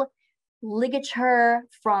medieval ligature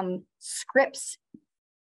from scripts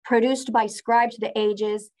produced by scribes to the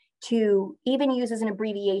ages to even use as an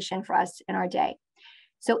abbreviation for us in our day.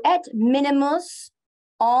 So et minimus,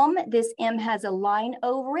 this M has a line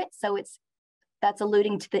over it, so that's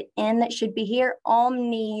alluding to the N that should be here.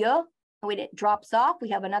 Omnia, when it drops off, we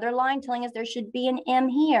have another line telling us there should be an M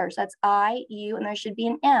here. So that's I, U, and there should be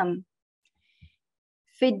an M.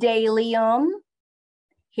 Fidelium,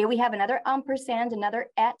 here we have another ampersand, another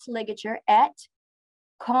et ligature, et.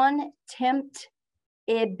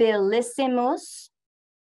 Contemptibilissimus,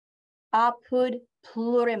 apud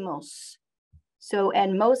plurimus. So,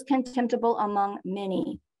 and most contemptible among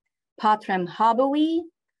many. Patrem habui,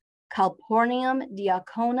 calpornium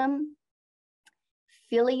diaconum,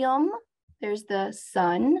 filium, there's the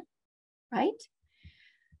son, right?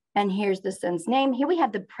 And here's the son's name. Here we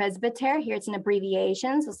have the presbyter. Here it's an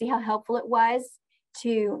abbreviation. So see how helpful it was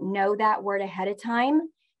to know that word ahead of time,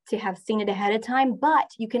 to have seen it ahead of time. But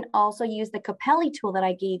you can also use the Capelli tool that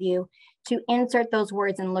I gave you to insert those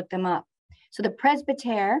words and look them up. So the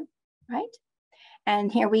presbyter, right?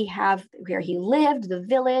 And here we have where he lived, the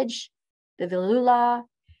village, the villula.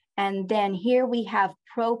 And then here we have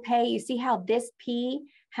prope. You see how this P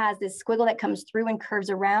has this squiggle that comes through and curves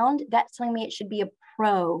around? That's telling me it should be a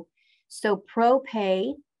pro. So prope,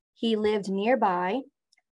 he lived nearby.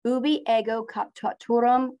 Ubi ego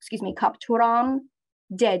capturam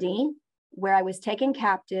dedi, where I was taken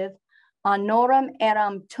captive. Honorum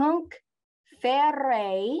eram tunc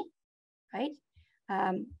ferre, right?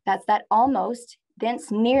 That's that almost, thence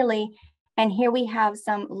nearly. And here we have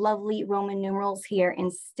some lovely Roman numerals here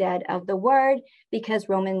instead of the word, because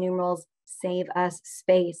Roman numerals save us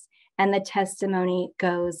space, and the testimony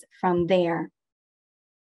goes from there.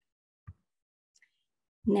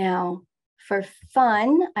 Now, for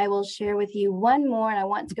fun, I will share with you one more, and I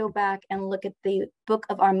want to go back and look at the Book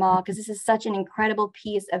of Armagh, because this is such an incredible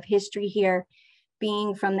piece of history here,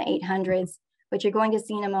 being from the 800s, which you're going to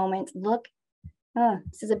see in a moment. Look,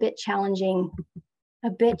 this is a bit challenging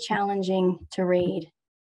to read.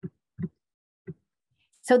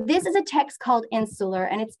 So this is a text called Insular,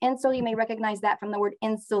 and it's insular. You may recognize that from the word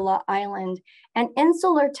insula, island. And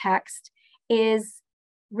insular text is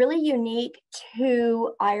really unique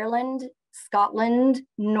to Ireland, Scotland,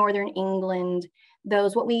 Northern England,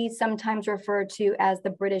 those what we sometimes refer to as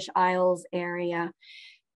the British Isles area.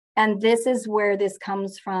 And this is where this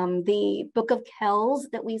comes from. The Book of Kells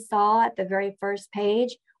that we saw at the very first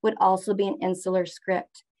page would also be an insular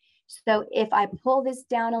script. So if I pull this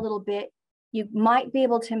down a little bit, you might be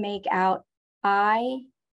able to make out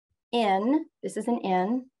I-N, this is an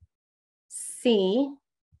N, C-I-P,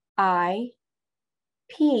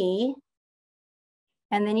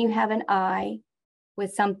 and then you have an I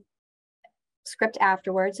with some script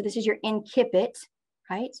afterwards. So this is your incipit,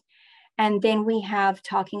 right? And then we have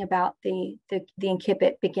talking about the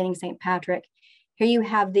incipit beginning St. Patrick. Here you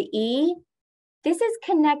have the E. This is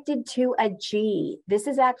connected to a G. This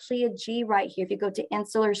is actually a G right here. If you go to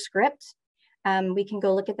insular script, we can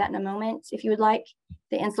go look at that in a moment if you would like.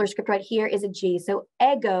 The insular script right here is a G. So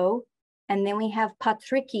ego, and then we have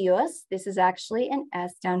patricius. This is actually an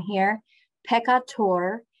S down here.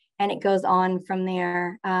 Peccator, and it goes on from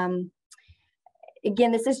there.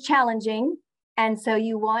 Again, this is challenging. And so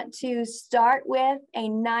you want to start with a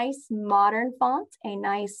nice modern font, a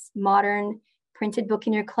nice modern printed book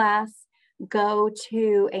in your class. Go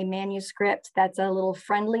to a manuscript that's a little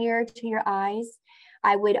friendlier to your eyes.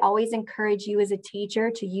 I would always encourage you as a teacher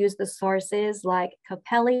to use the sources like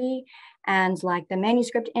Capelli and like the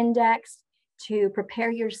manuscript index to prepare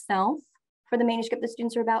yourself for the manuscript the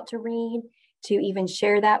students are about to read, to even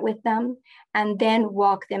share that with them, and then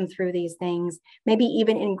walk them through these things, maybe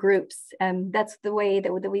even in groups. That's the way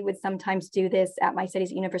that we would sometimes do this at my studies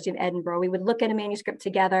at University of Edinburgh. We would look at a manuscript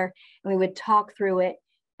together and we would talk through it.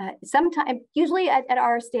 Sometimes, usually at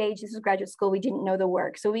our stage, this is graduate school, we didn't know the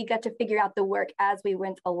work. So we got to figure out the work as we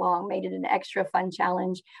went along, made it an extra fun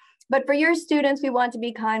challenge. But for your students, we want to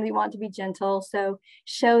be kind, we want to be gentle. So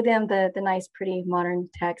show them the nice, pretty modern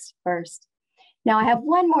text first. Now I have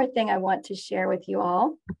one more thing I want to share with you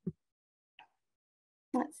all.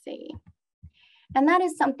 Let's see. And that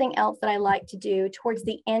is something else that I like to do towards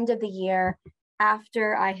the end of the year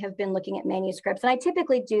after I have been looking at manuscripts. And I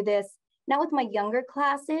typically do this not with my younger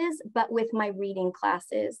classes, but with my reading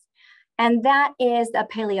classes. And that is a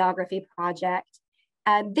paleography project.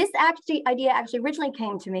 This idea originally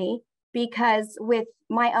came to me because with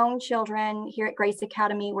my own children here at Grace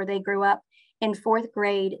Academy, where they grew up, in 4th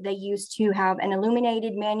grade, they used to have an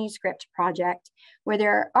illuminated manuscript project where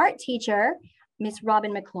their art teacher, Miss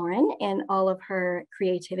Robin McLaurin, in all of her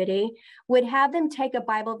creativity, would have them take a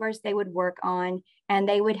Bible verse they would work on, and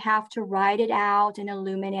they would have to write it out and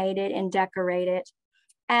illuminate it and decorate it.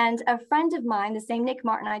 And a friend of mine, the same Nick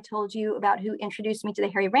Martin I told you about who introduced me to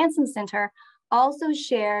the Harry Ransom Center, also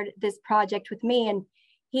shared this project with me. And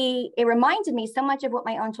it reminded me so much of what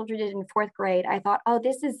my own children did in 4th grade. I thought, oh,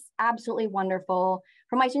 this is absolutely wonderful.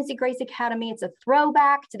 For my students at Grace Academy, it's a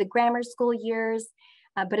throwback to the grammar school years,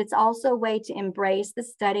 but it's also a way to embrace the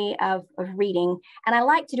study of reading. And I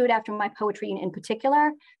like to do it after my poetry in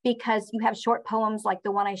particular, because you have short poems like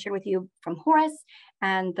the one I shared with you from Horace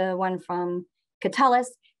and the one from Catullus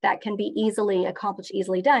that can be easily accomplished,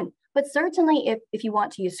 easily done. But certainly if you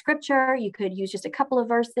want to use scripture, you could use just a couple of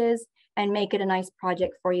verses and make it a nice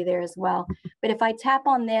project for you there as well. But if I tap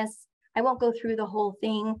on this, I won't go through the whole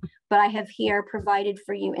thing, but I have here provided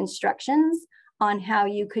for you instructions on how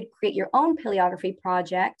you could create your own paleography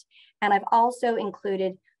project. And I've also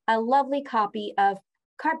included a lovely copy of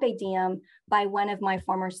Carpe Diem by one of my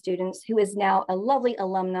former students who is now a lovely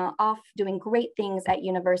alumna off doing great things at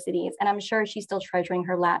universities. And I'm sure she's still treasuring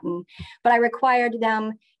her Latin. But I required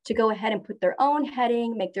them to go ahead and put their own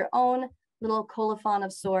heading, make their own little colophon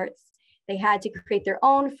of sorts. They had to create their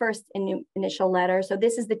own first initial letter. So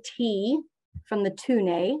this is the T from the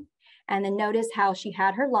tune. And then notice how she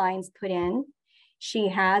had her lines put in. She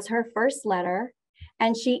has her first letter.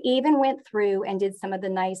 And she even went through and did some of the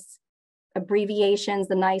nice abbreviations,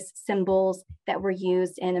 the nice symbols that were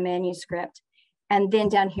used in a manuscript. And then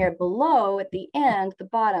down here below at the end, the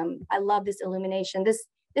bottom, I love this illumination.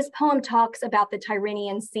 This poem talks about the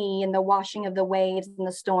Tyrrhenian Sea and the washing of the waves and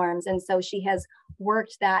the storms. And so she has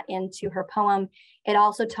worked that into her poem. It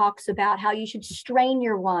also talks about how you should strain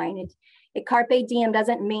your wine. Carpe diem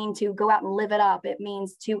doesn't mean to go out and live it up. It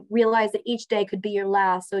means to realize that each day could be your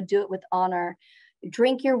last, so do it with honor.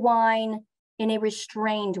 Drink your wine in a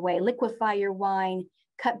restrained way. Liquefy your wine.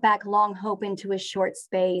 Cut back long hope into a short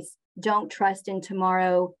space. Don't trust in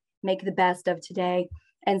tomorrow. Make the best of today.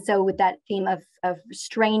 And so with that theme of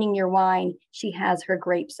straining your wine, she has her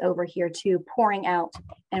grapes over here too, pouring out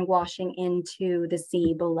and washing into the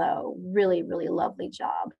sea below. Really, really lovely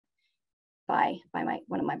job by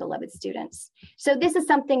one of my beloved students. So this is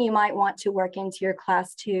something you might want to work into your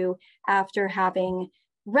class too, after having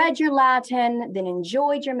read your Latin, then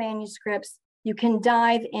enjoyed your manuscripts. You can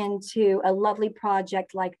dive into a lovely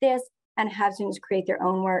project like this and have students create their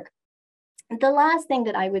own work. The last thing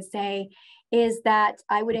that I would say is that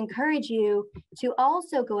I would encourage you to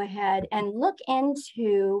also go ahead and look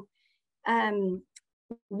into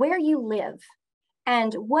where you live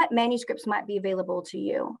and what manuscripts might be available to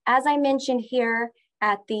you. As I mentioned here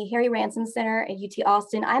at the Harry Ransom Center at UT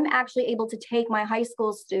Austin, I'm actually able to take my high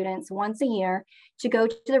school students once a year to go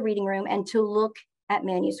to the reading room and to look at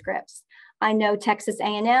manuscripts. I know Texas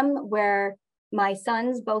A&M, where my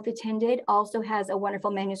sons both attended, also has a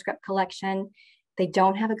wonderful manuscript collection. They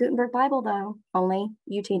don't have a Gutenberg Bible though, only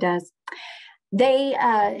UT does. They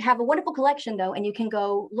have a wonderful collection though, and you can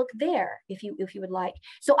go look there if you would like.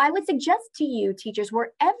 So I would suggest to you, teachers,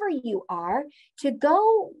 wherever you are, to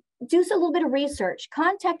go do a little bit of research.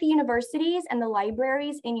 Contact the universities and the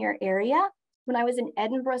libraries in your area. When I was in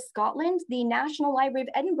Edinburgh, Scotland, the National Library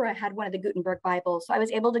of Edinburgh had one of the Gutenberg Bibles. So I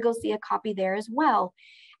was able to go see a copy there as well.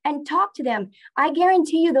 and talk to them. I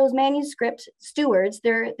guarantee you those manuscript stewards,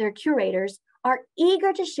 their curators, are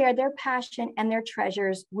eager to share their passion and their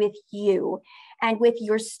treasures with you and with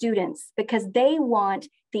your students, because they want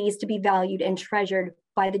these to be valued and treasured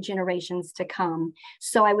by the generations to come.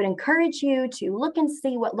 So I would encourage you to look and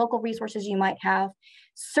see what local resources you might have.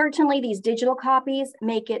 Certainly these digital copies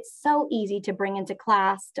make it so easy to bring into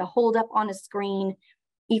class, to hold up on a screen,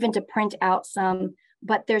 even to print out some,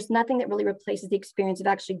 but there's nothing that really replaces the experience of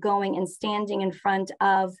actually going and standing in front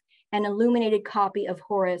of an illuminated copy of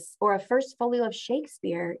Horace, or a first folio of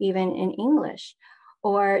Shakespeare, even in English,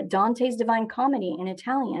 or Dante's Divine Comedy in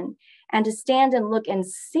Italian, and to stand and look and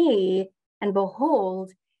see and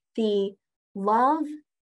behold the love,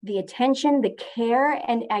 the attention, the care,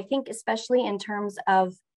 and I think especially in terms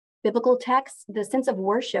of biblical texts, the sense of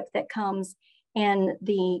worship that comes and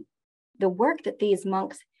the work that these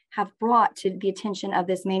monks have brought to the attention of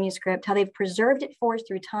this manuscript, how they've preserved it for us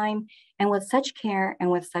through time and with such care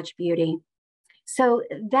and with such beauty. So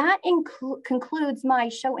that concludes my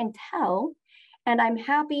show and tell, and I'm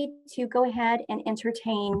happy to go ahead and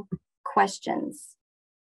entertain questions.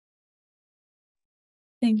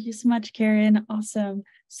 Thank you so much, Karen. Awesome.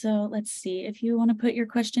 So let's see, if you want to put your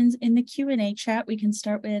questions in the Q&A chat, we can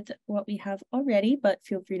start with what we have already, but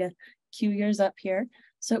feel free to queue yours up here.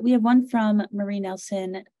 So we have one from Marie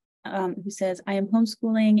Nelson, who says, I am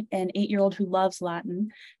homeschooling an 8-year-old who loves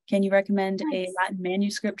Latin. Can you recommend a Latin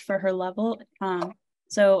manuscript for her level?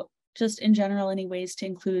 So just in general, any ways to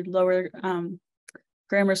include lower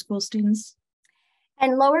grammar school students?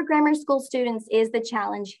 And lower grammar school students is the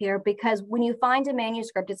challenge here, because when you find a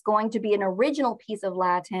manuscript, it's going to be an original piece of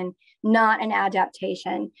Latin, not an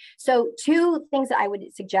adaptation. So 2 things that I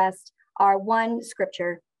would suggest are: 1,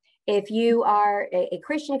 scripture. If you are a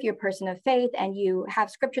Christian, if you're a person of faith and you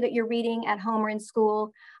have scripture that you're reading at home or in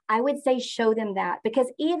school, I would say show them that,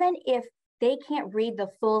 because even if they can't read the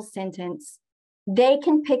full sentence, they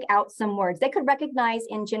can pick out some words. They could recognize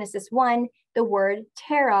in Genesis 1 the word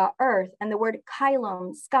terra, earth, and the word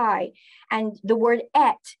kylon, sky, and the word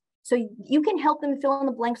et. So you can help them fill in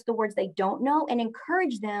the blanks of the words they don't know and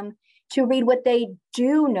encourage them to read what they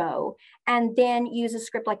do know, and then use a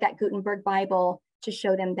script like that Gutenberg Bible to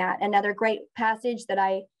show them that. Another great passage that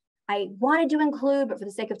I wanted to include, but for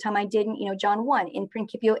the sake of time I didn't, John 1, in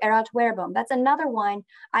principio erat verbum. That's another one.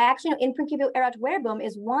 I actually know in principio erat verbum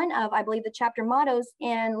is one of, I believe, the chapter mottos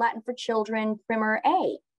in Latin for Children, Primer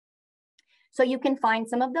A. So you can find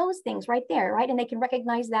some of those things right there, right? And they can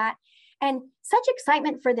recognize that. And such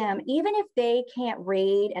excitement for them, even if they can't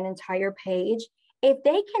read an entire page, if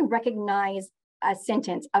they can recognize a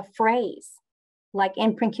sentence, a phrase, like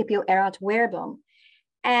in principio erat verbum,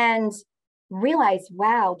 and realize,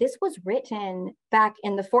 wow, this was written back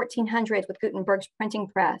in the 1400s with Gutenberg's printing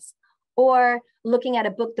press, or looking at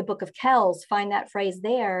a book, the Book of Kells, find that phrase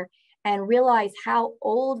there and realize how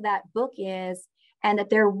old that book is, and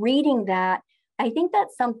that they're reading that. I think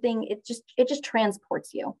that's something, it just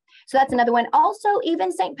transports you. So that's another one. Also,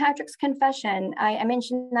 even St. Patrick's Confession. I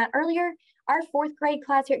mentioned that earlier. Our 4th grade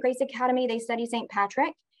class here at Grace Academy, they study St.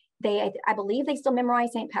 Patrick. I believe they still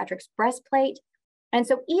memorize St. Patrick's breastplate. And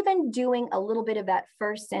so even doing a little bit of that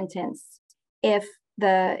first sentence, if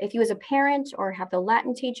you as a parent or have the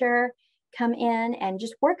Latin teacher come in and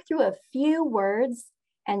just work through a few words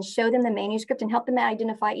and show them the manuscript and help them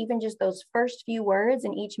identify even just those first few words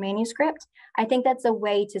in each manuscript, I think that's a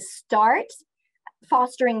way to start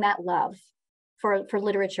fostering that love for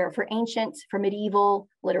literature, for ancient, for medieval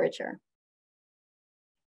literature.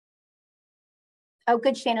 Oh,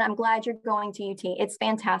 good, Shannon. I'm glad you're going to UT. It's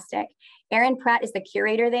fantastic. Aaron Pratt is the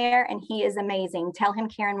curator there, and he is amazing. Tell him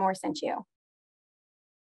Karen Moore sent you.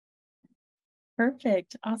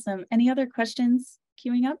 Perfect. Awesome. Any other questions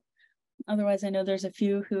queuing up? Otherwise, I know there's a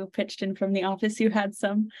few who pitched in from the office who had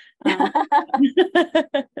some. Let's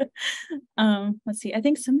see. I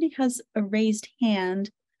think somebody has a raised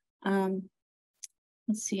hand.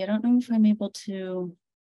 Let's see. I don't know if I'm able to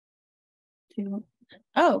do.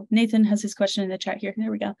 Oh, Nathan has his question in the chat here.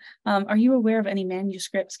 There we go. Are you aware of any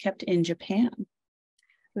manuscripts kept in Japan?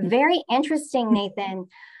 Very interesting, Nathan.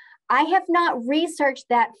 I have not researched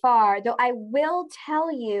that far, though I will tell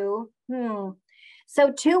you. So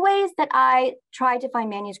 2 ways that I tried to find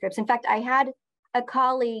manuscripts. In fact, I had a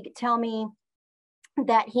colleague tell me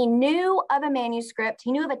that he knew of a manuscript.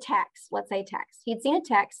 He knew of a text, let's say text. He'd seen a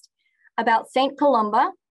text about St.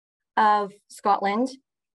 Columba of Scotland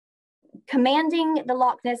commanding the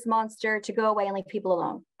Loch Ness monster to go away and leave people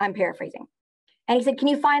alone. I'm paraphrasing. And he said, can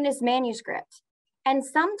you find this manuscript? And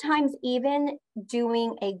sometimes even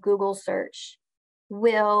doing a Google search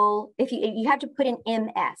will, if you have to put in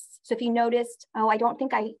MS. So if you noticed, oh, I don't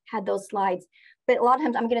think I had those slides, but a lot of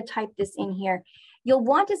times I'm going to type this in here. You'll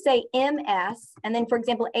want to say MS, and then, for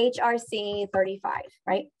example, HRC 35,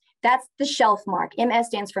 right? That's the shelf mark. MS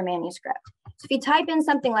stands for manuscript. So if you type in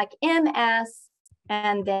something like MS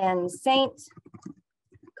and then Saint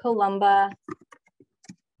Columba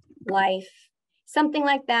Life, something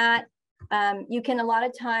like that, you can a lot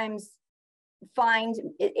of times find,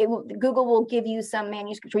 Google will give you some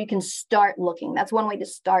manuscripts where you can start looking. That's one way to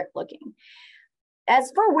start looking.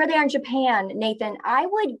 As for where they are in Japan, Nathan, I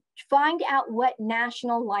would find out what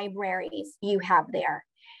national libraries you have there.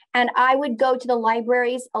 And I would go to the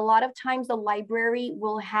libraries. A lot of times the library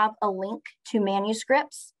will have a link to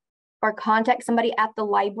manuscripts, or contact somebody at the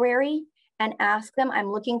library and ask them,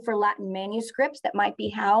 I'm looking for Latin manuscripts that might be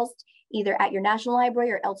housed either at your national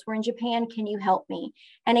library or elsewhere in Japan. Can you help me?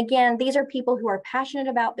 And again, these are people who are passionate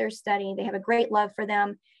about their study. They have a great love for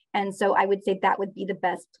them. And so I would say that would be the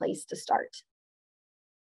best place to start.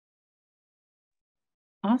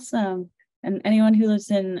 Awesome. And anyone who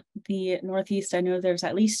lives in the Northeast, I know there's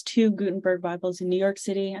at least 2 Gutenberg Bibles in New York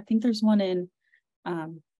City. I think there's one in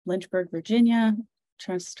Lynchburg, Virginia.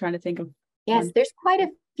 Trying to think of Yes, one. there's quite a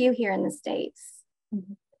few here in the States.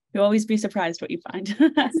 Mm-hmm. You'll always be surprised what you find.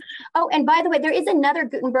 Yes. Oh, and by the way, there is another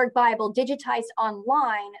Gutenberg Bible digitized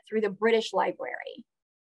online through the British Library.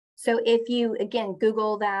 So if you, again,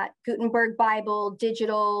 Google that Gutenberg Bible,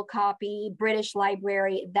 digital copy, British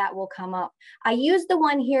Library, that will come up. I use the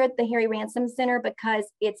one here at the Harry Ransom Center because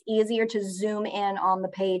it's easier to zoom in on the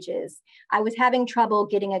pages. I was having trouble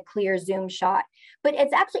getting a clear zoom shot. But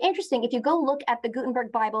it's actually interesting, if you go look at the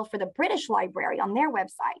Gutenberg Bible for the British Library on their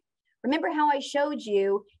website, remember how I showed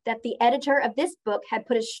you that the editor of this book had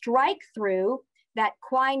put a strike through that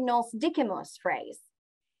quae nos dicimus phrase,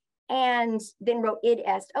 and then wrote id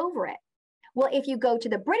est over it. Well, if you go to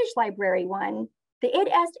the British Library one, the id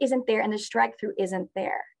est isn't there and the strike through isn't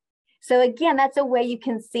there. So again, that's a way you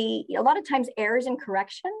can see, a lot of times errors and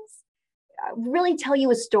corrections really tell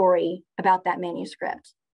you a story about that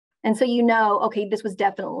manuscript. And so you know, okay, this was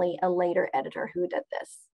definitely a later editor who did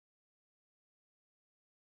this.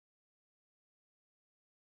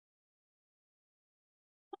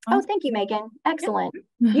 Oh, thank you, Megan. Excellent.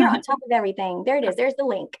 You're on top of everything. There it is. There's the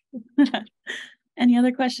link. Any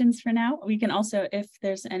other questions for now? We can also, if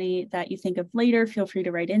there's any that you think of later, feel free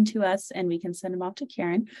to write into us and we can send them off to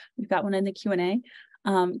Karen. We've got one in the Q&A.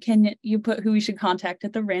 Can you put who we should contact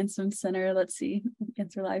at the Ransom Center? Let's see.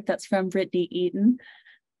 Answer live. That's from Brittany Eaton.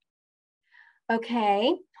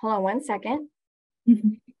 Okay. Hold on one second.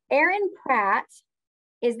 Aaron Pratt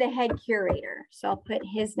is the head curator. So I'll put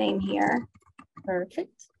his name here.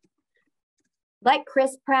 Perfect. Like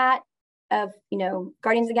Chris Pratt of,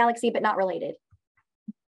 Guardians of the Galaxy, but not related.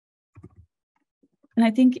 And I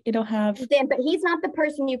think it'll have... But he's not the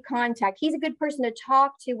person you contact. He's a good person to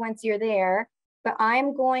talk to once you're there. But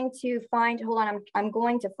I'm going to find, hold on, I'm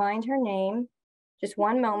going to find her name. Just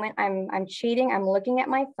one moment. I'm cheating. I'm looking at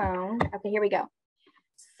my phone. Okay, here we go.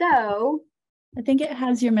 So... I think it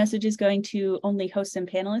has your messages going to only hosts and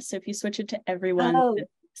panelists. So if you switch it to everyone... Oh, there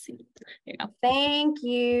you go. Thank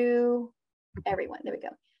you, everyone. There we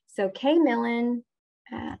go. So Kay Millen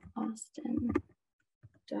at Austin,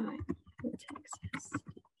 Texas.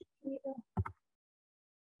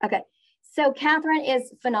 Okay. So Catherine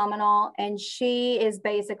is phenomenal, and she is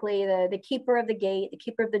basically the keeper of the gate, the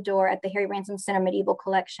keeper of the door at the Harry Ransom Center Medieval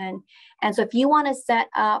Collection. And so if you want to set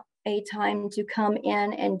up a time to come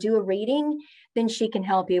in and do a reading, then she can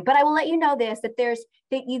help you. But I will let you know this,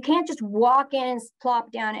 that you can't just walk in and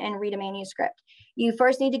plop down and read a manuscript. You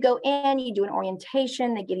first need to go in, you do an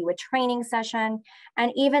orientation, they give you a training session,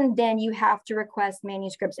 and even then you have to request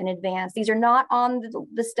manuscripts in advance. These are not on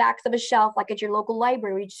the stacks of a shelf like at your local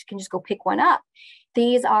library where you can just go pick one up.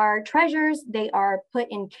 These are treasures. They are put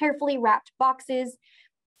in carefully wrapped boxes.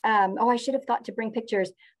 I should have thought to bring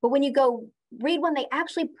pictures, but when you go read one, they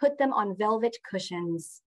actually put them on velvet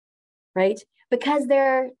cushions, right? Because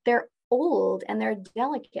they're old and they're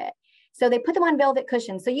delicate. So they put them on velvet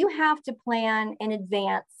cushions. So you have to plan in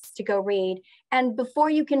advance to go read. And before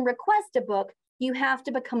you can request a book, you have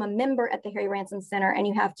to become a member at the Harry Ransom Center and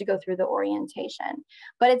you have to go through the orientation.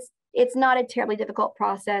 But it's not a terribly difficult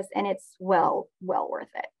process, and it's well worth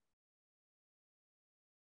it.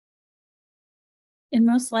 In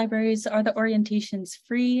most libraries, are the orientations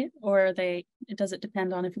free, or does it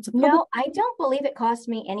depend on if it's a public? No, I don't believe it cost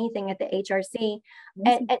me anything at the HRC.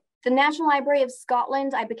 At the National Library of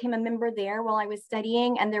Scotland, I became a member there while I was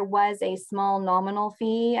studying, and there was a small nominal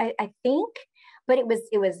fee, I think, but it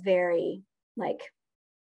was very, like,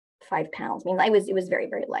 £5. I mean, it was very,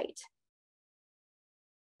 very light.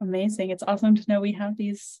 Amazing. It's awesome to know we have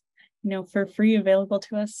these, for free available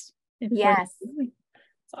to us. Yes.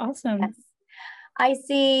 It's awesome. Yes. I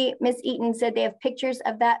see Miss Eaton said they have pictures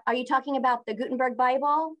of that. Are you talking about the Gutenberg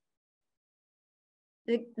Bible?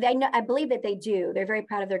 I believe that they do. They're very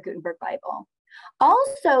proud of their Gutenberg Bible.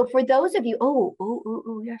 Also, for those of you,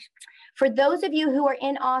 yes. For those of you who are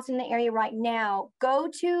in Austin, the area right now, go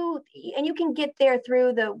to, and you can get there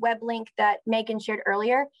through the web link that Megan shared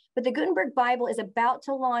earlier, but the Gutenberg Bible is about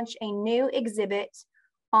to launch a new exhibit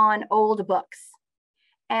on old books.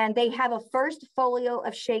 And they have a first folio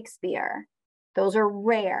of Shakespeare. Those are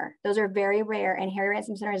rare. Those are very rare. And Harry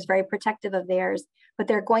Ransom Center is very protective of theirs, but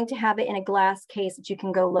they're going to have it in a glass case that you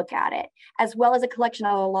can go look at it, as well as a collection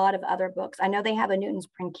of a lot of other books. I know they have a Newton's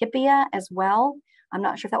Principia as well. I'm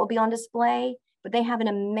not sure if that will be on display, but they have an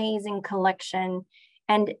amazing collection,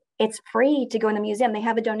 and it's free to go in the museum. They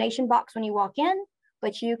have a donation box when you walk in,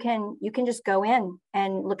 but you can just go in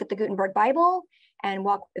and look at the Gutenberg Bible and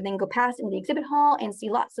walk, and then go past into the exhibit hall and see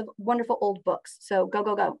lots of wonderful old books. So go,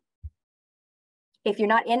 go, go. If you're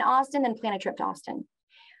not in Austin, then plan a trip to Austin.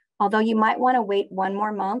 Although you might want to wait one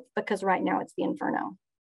more month because right now it's the inferno.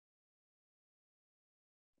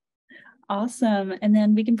 Awesome. And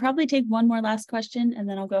then we can probably take one more last question, and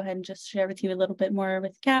then I'll go ahead and just share with you a little bit more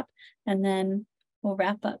with Cap, and then we'll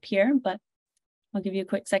wrap up here. But I'll give you a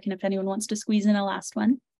quick second if anyone wants to squeeze in a last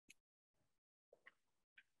one.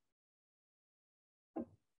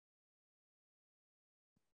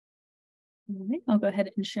 All right, I'll go ahead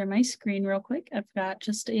and share my screen real quick. I've got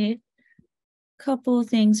just a couple of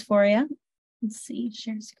things for you. Let's see,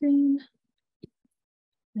 share screen.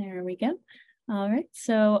 There we go. All right,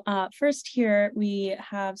 so first here we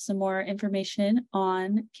have some more information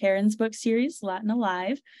on Karen's book series, Latin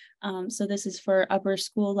Alive. So this is for upper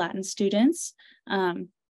school Latin students, and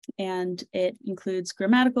it includes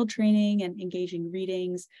grammatical training and engaging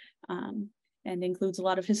readings, and includes a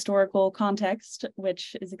lot of historical context,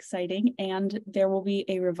 which is exciting. And there will be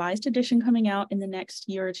a revised edition coming out in the next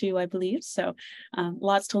year or two, I believe. So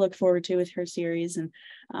lots to look forward to with her series. And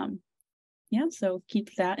yeah, so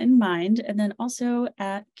keep that in mind. And then also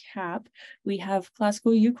at CAP, we have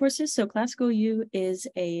Classical U courses. So Classical U is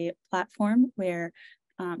a platform where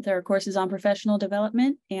there are courses on professional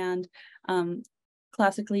development and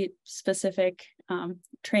classically specific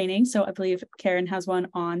training. So I believe Karen has one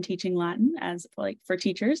on teaching Latin as for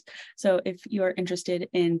teachers. So if you're interested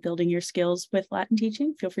in building your skills with Latin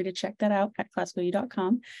teaching, feel free to check that out at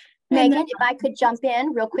classicalU.com. Megan, if I could jump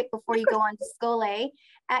in real quick before you go on to Scholé.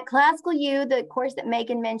 At Classical U, the course that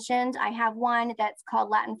Megan mentioned, I have one that's called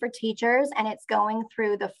Latin for Teachers, and it's going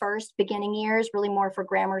through the first beginning years, really more for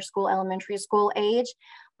grammar school, elementary school age.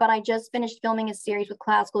 But I just finished filming a series with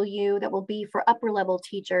Classical U that will be for upper level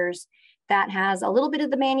teachers that has a little bit of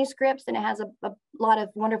the manuscripts, and it has a lot of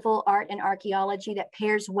wonderful art and archaeology that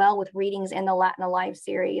pairs well with readings in the Latin Alive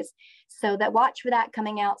series. So that watch for that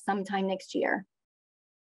coming out sometime next year.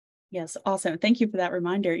 Yes, awesome. Thank you for that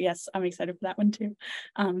reminder. Yes, I'm excited for that one too.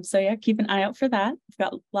 So yeah, keep an eye out for that. We've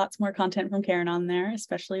got lots more content from Karen on there,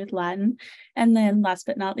 especially with Latin. And then last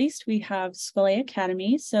but not least, we have Scholé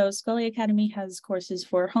Academy. So Scholé Academy has courses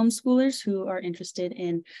for homeschoolers who are interested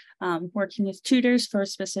in working with tutors for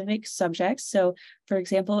specific subjects. So for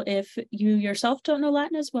example, if you yourself don't know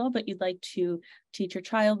Latin as well, but you'd like to teach your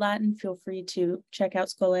child Latin, feel free to check out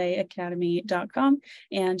scholeacademy.com,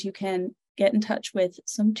 and you can get in touch with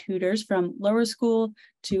some tutors from lower school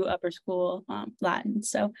to upper school Latin.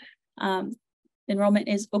 So enrollment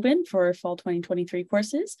is open for fall 2023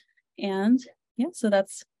 courses. And yeah, so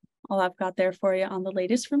that's all I've got there for you on the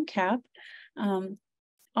latest from CAP.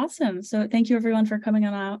 Awesome. So thank you everyone for coming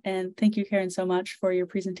on out, and thank you, Karen, so much for your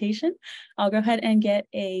presentation. I'll go ahead and get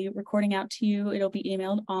a recording out to you. It'll be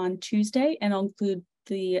emailed on Tuesday, and I'll include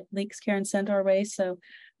the links Karen sent our way, so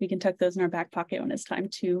we can tuck those in our back pocket when it's time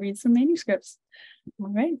to read some manuscripts. All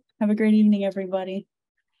right. Have a great evening, everybody.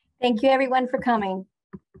 Thank you, everyone, for coming.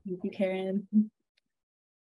 Thank you, Karen.